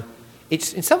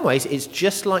 In some ways, it's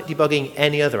just like debugging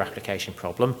any other application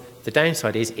problem. The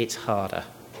downside is it's harder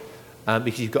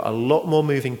because you've got a lot more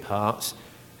moving parts.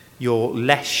 You're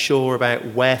less sure about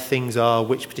where things are,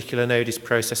 which particular node is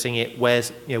processing it, where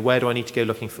do I need to go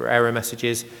looking for error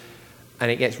messages. And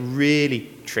it gets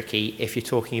really tricky if you're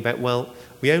talking about, well,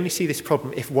 we only see this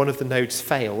problem if one of the nodes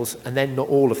fails, and then not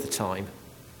all of the time.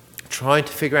 Trying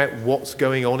to figure out what's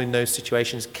going on in those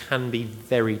situations can be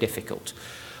very difficult.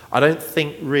 I don't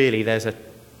think really there's a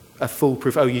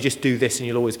foolproof, oh, you just do this and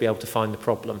you'll always be able to find the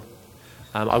problem.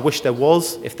 I wish there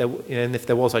was. And if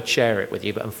there was, I'd share it with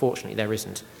you, but unfortunately there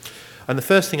isn't. And the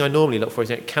first thing I normally look for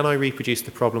is, can I reproduce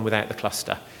the problem without the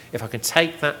cluster? If I can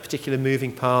take that particular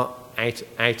moving part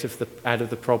out of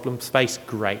the problem space,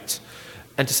 great.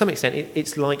 And to some extent,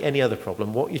 it's like any other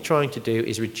problem. What you're trying to do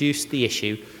is reduce the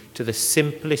issue to the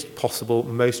simplest possible,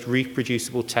 most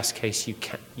reproducible test case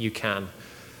you can.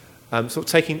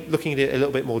 Looking at it a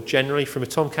little bit more generally from a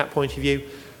Tomcat point of view,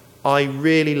 I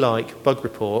really like bug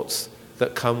reports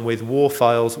that come with WAR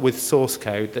files with source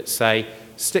code that say,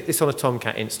 stick this on a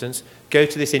Tomcat instance, go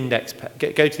to the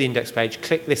index page,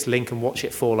 click this link and watch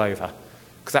it fall over.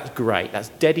 Because that's great. That's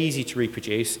dead easy to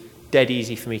reproduce, dead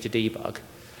easy for me to debug.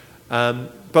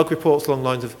 Bug reports along the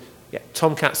lines of,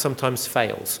 Tomcat sometimes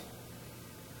fails.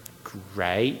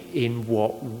 Great. In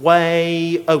what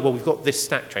way? Oh, well, we've got this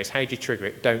stack trace. How do you trigger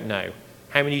it? Don't know.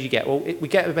 How many do you get? Well, we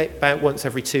get about once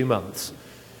every 2 months.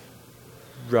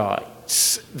 Right.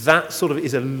 That sort of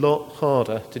is a lot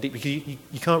harder to do because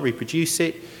you can't reproduce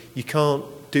it. You can't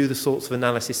do the sorts of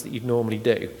analysis that you'd normally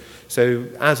do. So,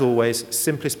 as always,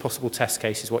 simplest possible test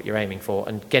case is what you're aiming for,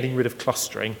 and getting rid of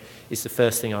clustering is the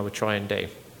first thing I would try and do.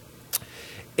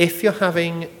 If you're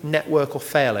having network or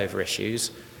failover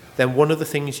issues, then one of the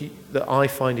things that I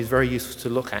find is very useful to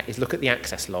look at is look at the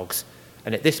access logs.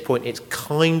 And at this point, it's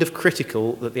kind of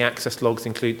critical that the access logs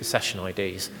include the session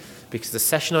IDs, because the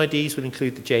session IDs will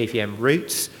include the JVM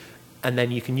routes, and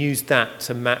then you can use that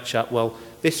to match up, well,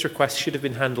 this request should have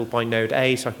been handled by node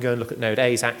A, so I can go and look at node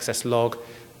A's access log.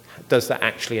 Does that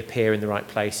actually appear in the right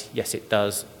place? Yes, it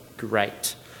does.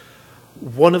 Great.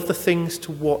 One of the things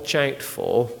to watch out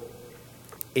for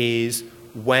is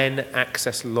when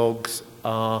access logs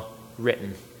are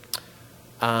written.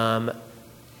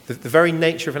 The The very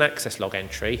nature of an access log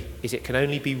entry is it can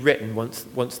only be written once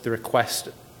the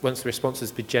response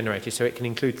has been generated, so it can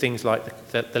include things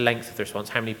like the length of the response,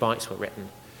 how many bytes were written.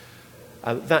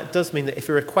 That does mean that if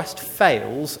a request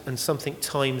fails and something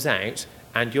times out,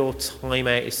 and your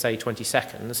timeout is, say, 20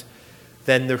 seconds,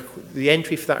 then the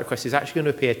entry for that request is actually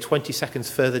going to appear 20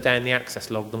 seconds further down the access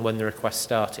log than when the request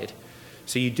started.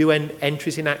 So you do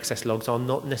entries in access logs are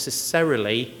not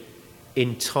necessarily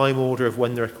in time order of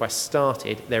when the request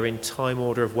started, they're in time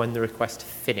order of when the request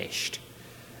finished.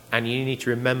 And you need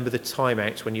to remember the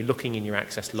timeouts when you're looking in your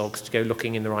access logs to go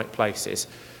looking in the right places.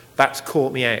 That's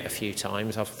caught me out a few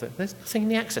times. I've thought, there's nothing in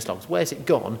the access logs, where's it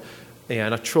gone? Yeah,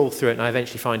 and I trawl through it and I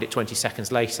eventually find it 20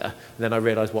 seconds later, and then I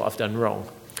realise what I've done wrong.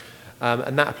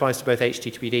 And that applies to both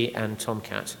HTTPD and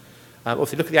Tomcat.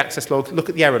 Also, look at the access logs, look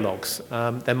at the error logs.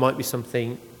 There might be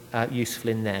something useful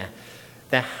in there.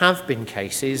 There have been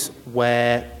cases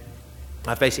where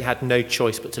I've basically had no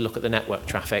choice but to look at the network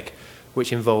traffic,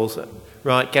 which involves,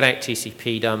 right, get out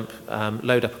TCP dump,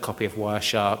 load up a copy of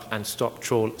Wireshark, and start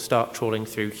trawling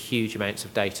through huge amounts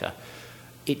of data.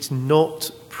 It's not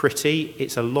pretty.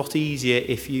 It's a lot easier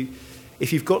if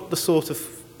you've got the sort of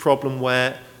problem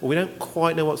where, well, we don't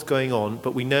quite know what's going on,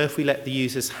 but we know if we let the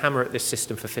users hammer at this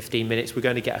system for 15 minutes, we're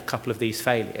going to get a couple of these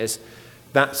failures.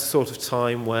 That's the sort of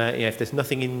time where, if there's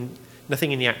nothing in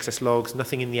the access logs,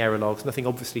 nothing in the error logs, nothing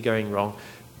obviously going wrong,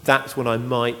 that's when I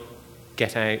might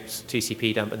get out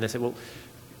TCP dump and they say, well,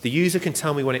 the user can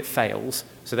tell me when it fails,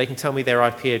 so they can tell me their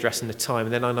IP address and the time,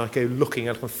 and then I go looking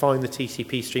and I can find the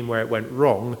TCP stream where it went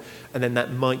wrong, and then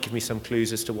that might give me some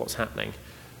clues as to what's happening.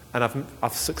 And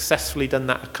I've successfully done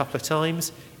that a couple of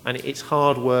times, and it's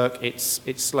hard work, it's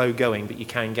slow going, but you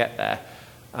can get there.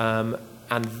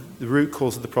 And the root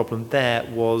cause of the problem there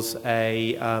was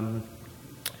a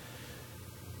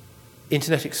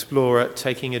Internet Explorer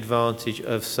taking advantage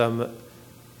of some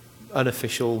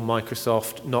unofficial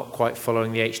Microsoft not quite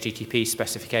following the HTTP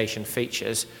specification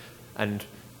features and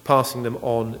passing them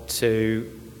on to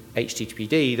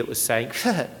HTTPD that was saying,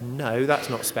 no, that's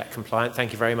not spec compliant,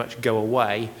 thank you very much, go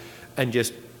away, and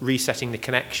just resetting the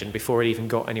connection before it even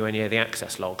got anywhere near the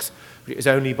access logs. But it was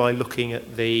only by looking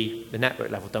at the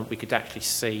network level dump we could actually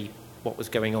see what was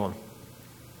going on.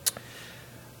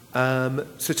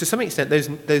 So to some extent,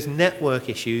 those network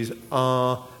issues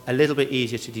are a little bit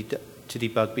easier to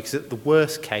debug because at the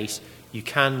worst case, you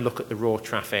can look at the raw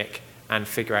traffic and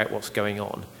figure out what's going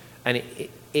on. And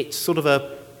it's sort of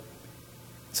a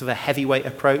heavyweight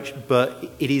approach,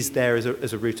 but it is there as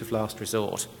a route of last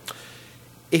resort.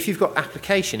 If you've got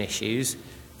application issues,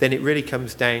 then it really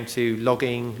comes down to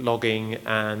logging,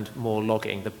 and more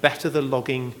logging. The better the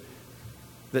logging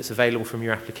that's available from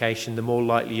your application, the more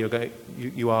likely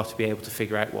you are to be able to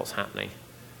figure out what's happening.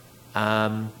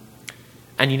 And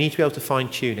you need to be able to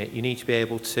fine-tune it. You need to be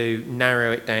able to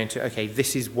narrow it down to, okay,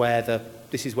 this is where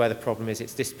the problem is.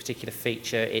 It's this particular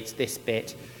feature. It's this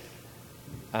bit.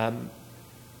 Again,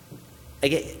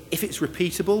 if it's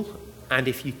repeatable and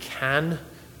if you can,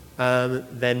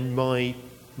 then my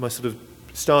sort of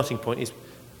starting point is,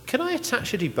 can I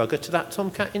attach a debugger to that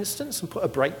Tomcat instance and put a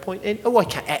breakpoint in? Oh, I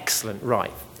can. Excellent.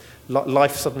 Right.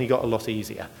 Life suddenly got a lot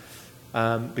easier.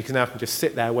 Because now I can just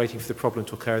sit there waiting for the problem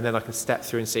to occur, and then I can step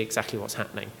through and see exactly what's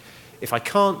happening. If I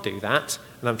can't do that,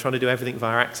 and I'm trying to do everything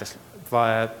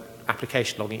via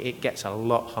application logging, it gets a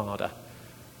lot harder.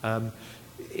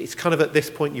 It's kind of at this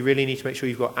point you really need to make sure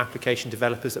you've got application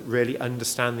developers that really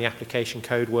understand the application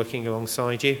code working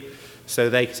alongside you, so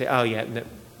they can say, oh yeah, no,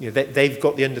 they've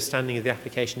got the understanding of the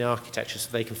application architecture,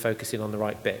 so they can focus in on the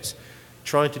right bits.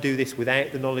 Trying to do this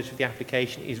without the knowledge of the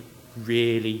application is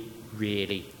really,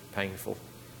 really painful.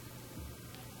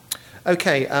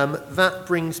 Okay, that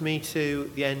brings me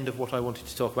to the end of what I wanted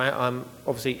to talk about. I'm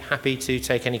obviously happy to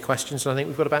take any questions, and I think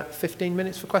we've got about 15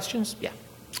 minutes for questions. Yeah.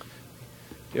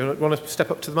 Do you want to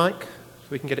step up to the mic so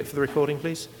we can get it for the recording,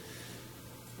 please?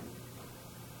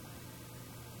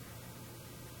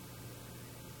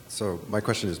 So my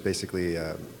question is basically,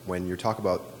 when you talk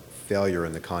about failure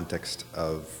in the context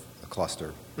of a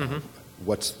cluster,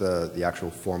 what's the actual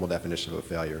formal definition of a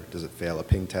failure? Does it fail a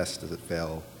ping test? Does it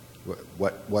fail?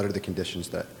 What are the conditions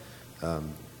that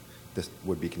this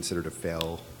would be considered a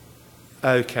fail?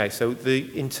 Okay, so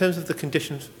in terms of the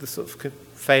conditions, the sort of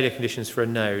failure conditions for a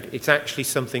node, it's actually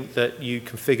something that you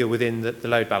configure within the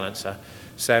load balancer.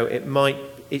 So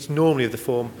it's normally of the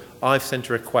form, I've sent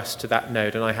a request to that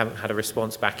node and I haven't had a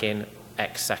response back in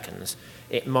X seconds.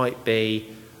 It might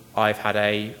be I've had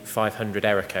a 500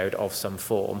 error code of some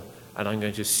form, and I'm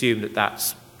going to assume that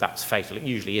that's fatal. It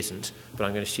usually isn't, but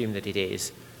I'm going to assume that it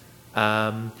is.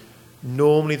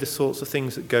 Normally the sorts of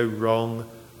things that go wrong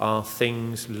are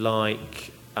things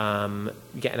like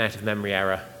get an out-of-memory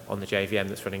error on the JVM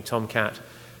that's running Tomcat.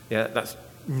 Yeah, that's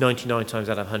 99 times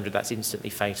out of 100, that's instantly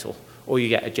fatal. Or you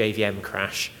get a JVM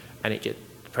crash, and the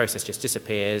process just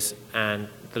disappears, and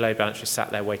the load balancer is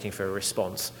sat there waiting for a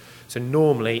response. So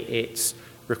normally, its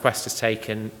request has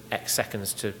taken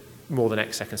more than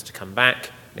X seconds to come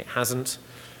back, and it hasn't.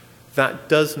 That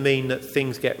does mean that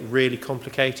things get really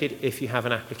complicated if you have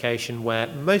an application where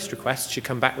most requests should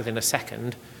come back within a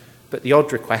second, but the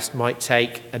odd request might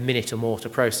take a minute or more to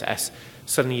process.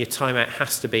 Suddenly your timeout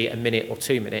has to be a minute or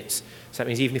 2 minutes. So that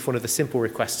means even if one of the simple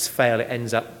requests fail, it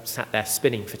ends up sat there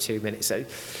spinning for 2 minutes. So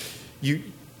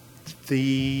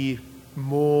the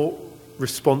more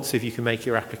responsive you can make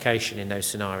your application in those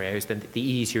scenarios, then the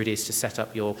easier it is to set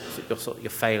up your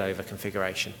failover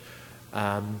configuration.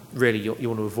 Really, you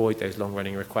want to avoid those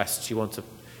long-running requests. You want to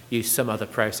use some other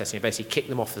processing, basically kick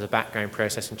them off as a background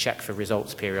process and check for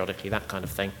results periodically, that kind of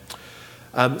thing.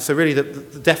 So really, the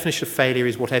definition of failure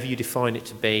is whatever you define it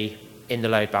to be in the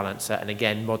load balancer. And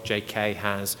again, ModJK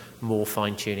has more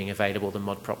fine-tuning available than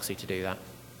ModProxy to do that.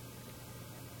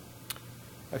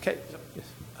 Okay. Yes.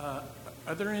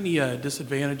 Are there any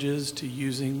disadvantages to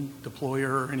using deployer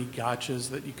or any gotchas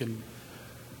that you can?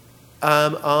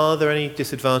 Are there any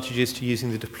disadvantages to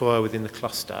using the deployer within the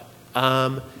cluster?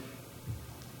 The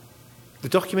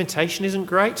documentation isn't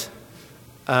great.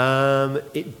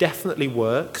 It definitely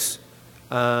works.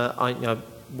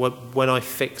 When I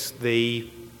fixed the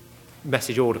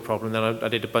message order problem, then I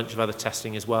did a bunch of other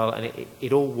testing as well, and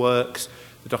it all works.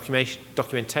 The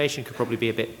documentation could probably be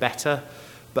a bit better.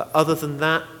 But other than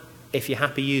that, if you're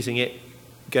happy using it,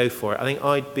 go for it. I think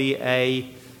I'd be a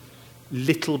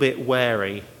little bit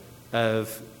wary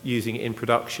of using it in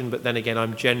production, but then again,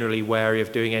 I'm generally wary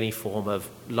of doing any form of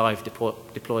live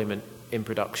deployment in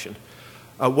production.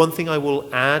 One thing I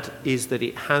will add is that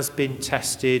it has been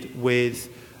tested with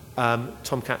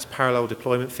Tomcat's parallel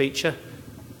deployment feature.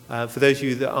 For those of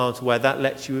you that aren't aware, that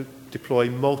lets you deploy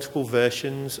multiple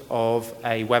versions of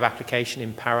a web application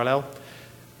in parallel,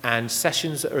 and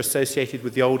sessions that are associated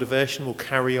with the older version will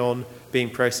carry on being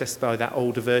processed by that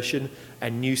older version,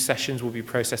 and new sessions will be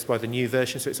processed by the new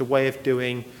version. So it's a way of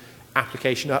doing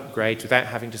application upgrades without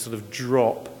having to sort of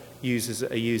drop users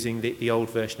that are using the old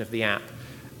version of the app.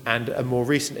 And a more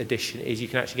recent addition is you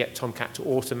can actually get Tomcat to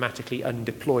automatically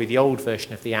undeploy the old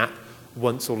version of the app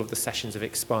once all of the sessions have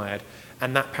expired.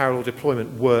 And that parallel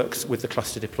deployment works with the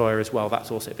cluster deployer as well. That's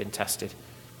also been tested.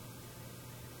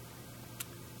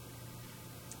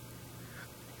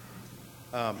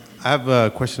 I have a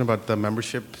question about the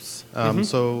memberships.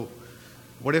 So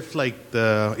what if, like,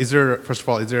 first of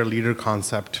all, is there a leader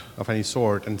concept of any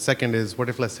sort? And second is, what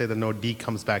if, let's say, the node D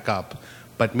comes back up,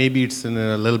 but maybe it's in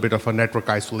a little bit of a network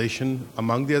isolation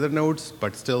among the other nodes,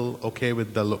 but still okay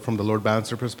with from the load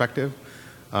balancer perspective?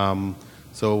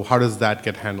 So how does that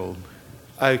get handled?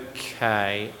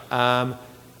 Okay.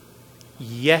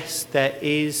 Yes, there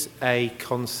is a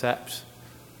concept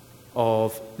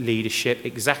of leadership.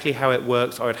 Exactly how it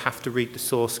works, I would have to read the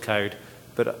source code,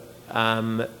 but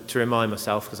to remind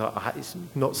myself, because it's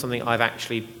not something I've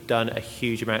actually done a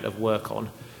huge amount of work on.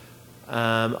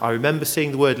 I remember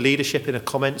seeing the word leadership in a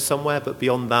comment somewhere, but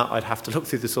beyond that, I'd have to look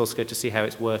through the source code to see how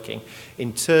it's working.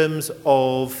 In terms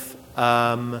of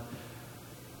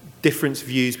different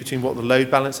views between what the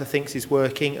load balancer thinks is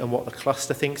working and what the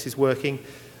cluster thinks is working,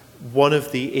 one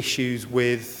of the issues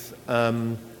with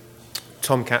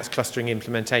Tomcat's clustering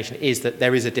implementation is that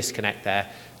there is a disconnect there.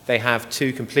 They have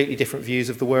two completely different views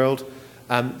of the world.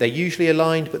 They're usually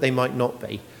aligned, but they might not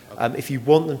be. If you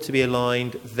want them to be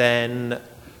aligned, then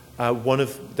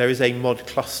there is a mod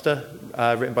cluster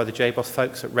written by the JBoss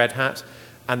folks at Red Hat,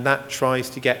 and that tries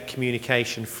to get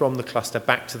communication from the cluster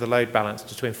back to the load balancer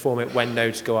to inform it when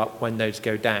nodes go up, when nodes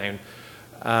go down.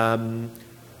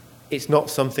 It's not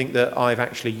something that I've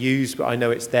actually used, but I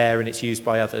know it's there and it's used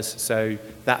by others. So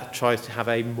that tries to have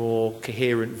a more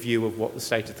coherent view of what the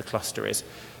state of the cluster is.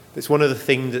 It's one of the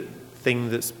thing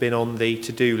that's been on the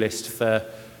to-do list for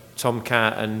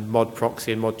Tomcat and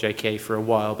ModProxy and ModJK for a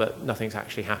while, but nothing's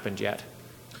actually happened yet.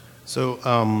 So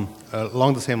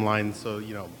along the same lines, so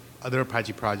other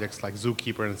Apache projects like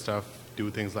Zookeeper and stuff do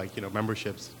things like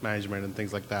memberships management and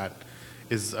things like that.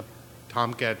 Is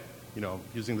Tomcat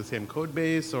using the same code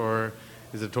base, or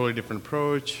is it a totally different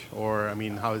approach? Or, I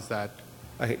mean, how is that?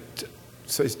 Okay.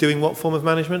 So it's doing what form of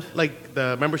management? Like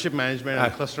the membership management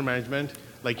and cluster management.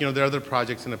 Like, there are other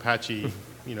projects in Apache,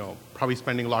 probably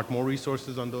spending a lot more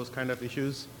resources on those kind of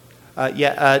issues.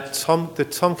 The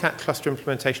Tomcat cluster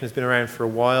implementation has been around for a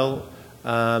while.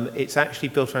 It's actually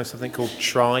built around something called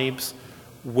tribes,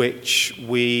 which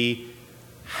we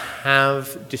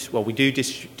we do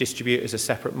distribute as a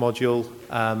separate module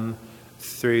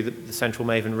through the central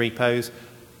Maven repos.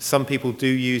 Some people do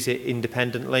use it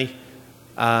independently,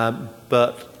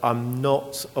 but I'm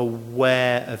not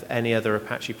aware of any other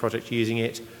Apache project using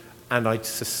it, and I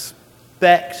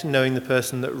suspect, knowing the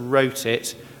person that wrote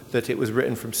it, that it was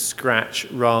written from scratch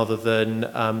rather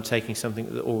than taking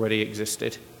something that already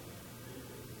existed.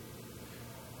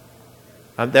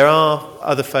 There are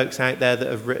other folks out there that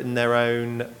have written their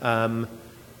own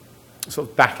sort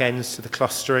of back ends to the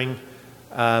clustering.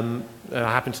 I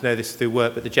happen to know this through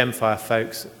work, but the Gemfire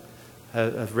folks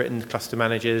have written cluster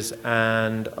managers,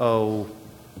 and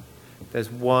there's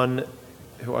one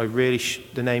who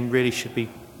the name really should be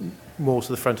more to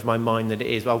the front of my mind than it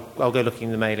is. I'll go looking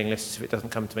in the mailing lists if it doesn't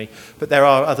come to me. But there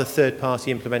are other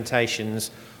third-party implementations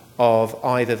of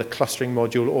either the clustering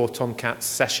module or Tomcat's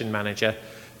session manager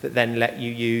that then let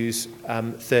you use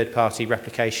third-party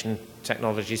replication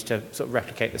technologies to sort of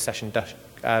replicate the session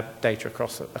data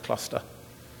across a cluster.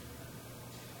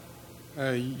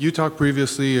 You talked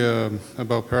previously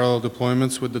about parallel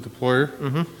deployments with the deployer.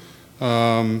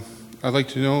 Mm-hmm. I'd like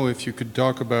to know if you could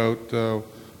talk about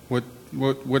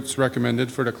what's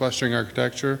recommended for the clustering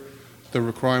architecture, the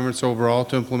requirements overall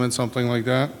to implement something like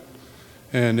that,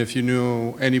 and if you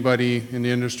knew anybody in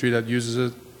the industry that uses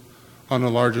it on a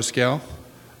larger scale.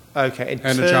 Okay.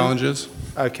 And the challenges.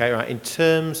 Okay, right. In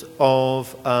terms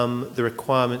of the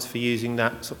requirements for using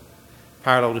that sort of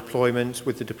parallel deployment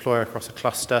with the deployer across a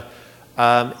cluster,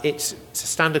 it's a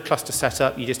standard cluster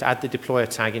setup. You just add the deployer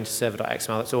tag into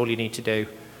server.xml. That's all you need to do,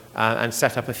 and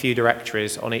set up a few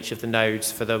directories on each of the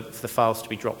nodes for the files to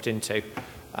be dropped into,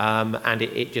 and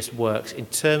it just works. In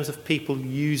terms of people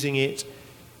using it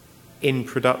in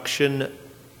production,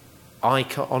 I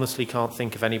honestly can't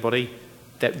think of anybody.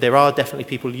 There are definitely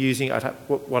people using it.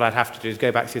 What I'd have to do is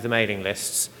go back through the mailing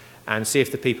lists and see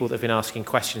if the people that have been asking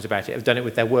questions about it have done it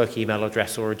with their work email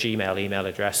address or a Gmail email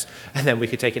address, and then we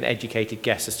could take an educated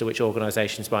guess as to which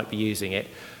organisations might be using it.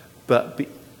 But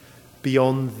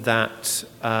beyond that,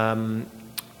 I'm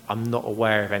not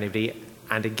aware of anybody.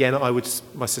 And again,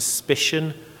 my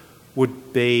suspicion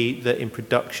would be that in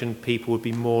production, people would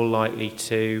be more likely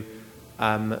to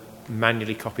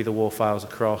manually copy the WAR files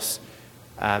across,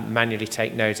 manually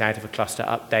take nodes out of a cluster,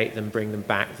 update them, bring them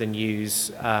back, then use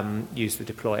the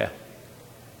deployer.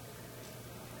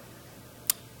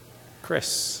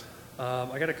 Chris?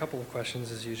 I got a couple of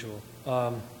questions as usual.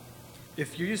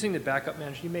 If you're using the backup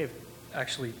manager, you may have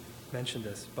actually mentioned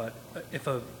this, but if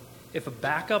a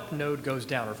backup node goes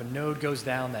down, or if a node goes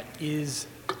down that is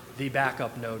the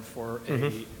backup node for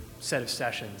a set of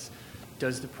sessions,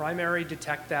 does the primary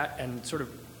detect that and sort of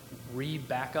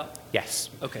re-backup? Yes.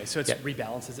 Okay, so it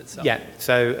rebalances itself? Yeah,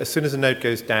 so as soon as a node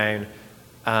goes down,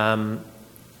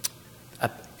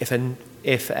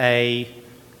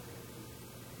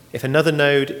 if another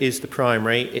node is the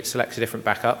primary, it selects a different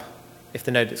backup. If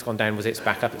the node that's gone down was its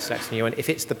backup, it selects a new one. If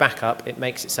it's the backup, it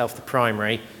makes itself the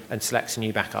primary and selects a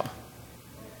new backup.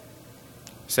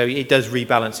 So it does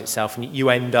rebalance itself, and you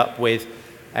end up with,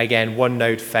 again, one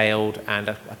node failed and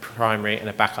a primary and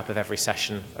a backup of every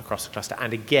session across the cluster.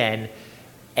 And again,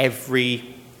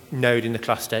 every node in the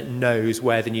cluster knows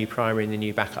where the new primary and the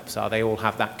new backups are. They all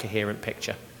have that coherent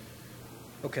picture.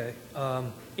 Okay.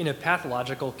 In a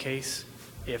pathological case,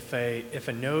 if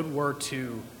a node were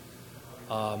to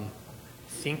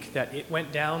think that it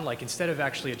went down, like instead of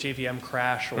actually a JVM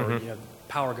crash or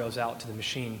power goes out to the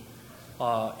machine,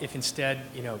 if instead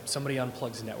somebody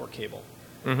unplugs a network cable,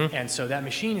 and so that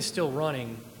machine is still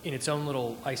running in its own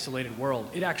little isolated world,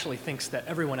 it actually thinks that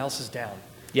everyone else is down,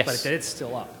 but that it's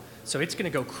still up. So it's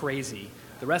going to go crazy.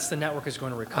 The rest of the network is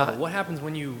going to recover. What happens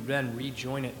when you then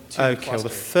rejoin it to the cluster? Well, the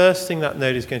first thing that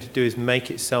node is going to do is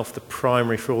make itself the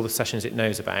primary for all the sessions it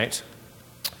knows about.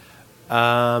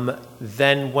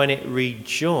 Then when it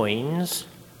rejoins,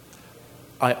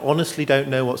 I honestly don't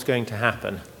know what's going to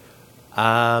happen.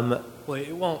 Well,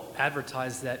 it won't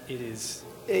advertise that it is.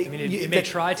 I mean, it may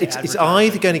try to advertise. It's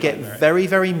either going to get very,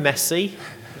 very messy,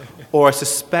 or I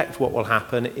suspect what will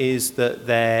happen is that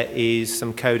there is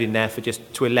some code in there for just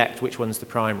to elect which one's the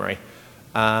primary.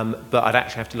 But I'd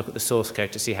actually have to look at the source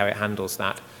code to see how it handles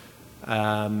that.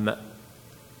 To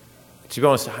be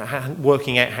honest,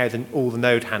 working out how all the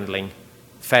node handling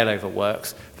failover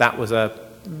works, that was a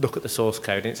look at the source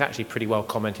code, and it's actually pretty well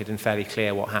commented and fairly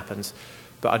clear what happens.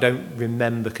 But I don't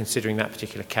remember considering that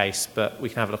particular case, but we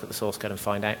can have a look at the source code and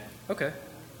find out. Okay.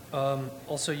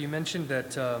 Also, you mentioned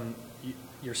that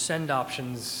your send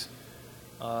options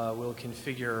will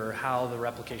configure how the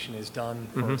replication is done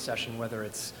for a session, whether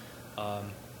it's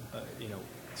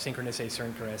synchronous,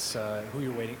 asynchronous, who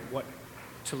you're waiting,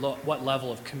 what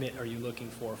level of commit are you looking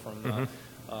for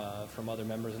from other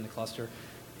members in the cluster.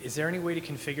 Is there any way to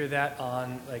configure that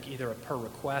on like either a per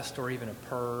request or even a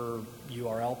per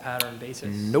URL pattern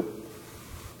basis? Nope.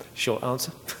 Short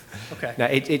answer. Okay. No,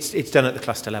 it's done at the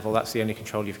cluster level. That's the only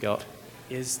control you've got.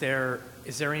 Is there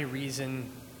any reason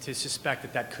to suspect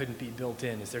that that couldn't be built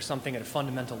in? Is there something at a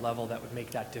fundamental level that would make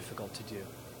that difficult to do?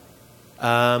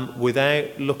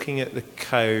 Without looking at the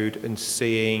code and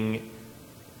seeing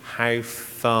how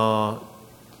far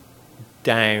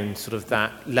down sort of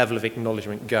that level of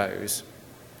acknowledgement goes,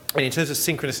 and in terms of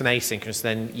synchronous and asynchronous,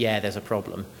 then yeah, there's a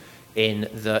problem in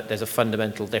that there's a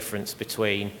fundamental difference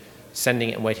between sending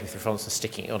it and waiting for the response and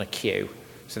sticking it on a queue.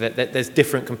 So that there's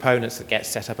different components that get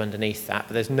set up underneath that,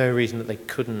 but there's no reason that they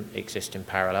couldn't exist in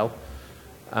parallel.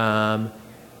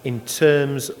 In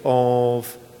terms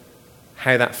of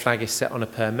how that flag is set on a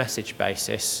per message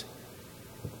basis,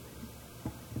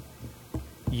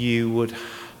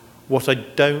 what I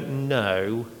don't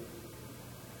know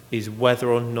is whether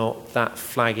or not that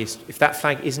flag if that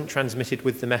flag isn't transmitted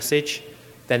with the message,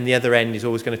 then the other end is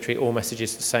always going to treat all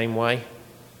messages the same way.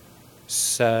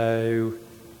 So,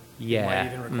 yeah,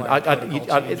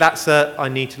 I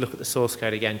need to look at the source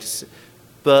code again.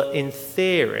 But in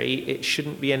theory, it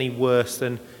shouldn't be any worse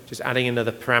than just adding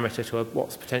another parameter to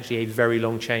what's potentially a very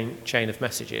long chain of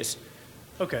messages.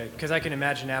 Okay, because I can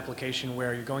imagine an application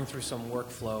where you're going through some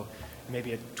workflow,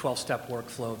 maybe a 12-step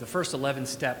workflow. The first 11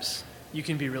 steps you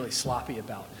can be really sloppy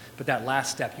about, but that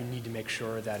last step you need to make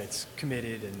sure that it's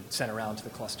committed and sent around to the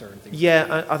cluster and things.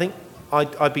 Yeah, I think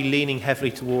I'd be leaning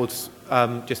heavily towards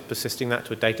just persisting that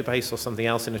to a database or something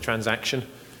else in a transaction,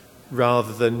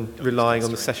 rather than relying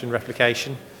on the session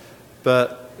replication.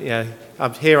 But yeah,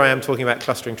 here I am talking about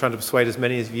clustering, trying to persuade as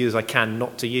many of you as I can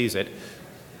not to use it.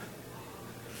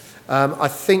 I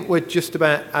think we're just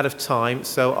about out of time,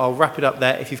 so I'll wrap it up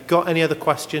there. If you've got any other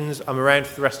questions, I'm around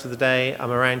for the rest of the day.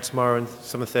 I'm around tomorrow and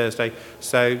some of Thursday,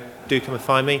 so do come and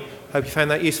find me. Hope you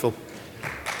found that useful.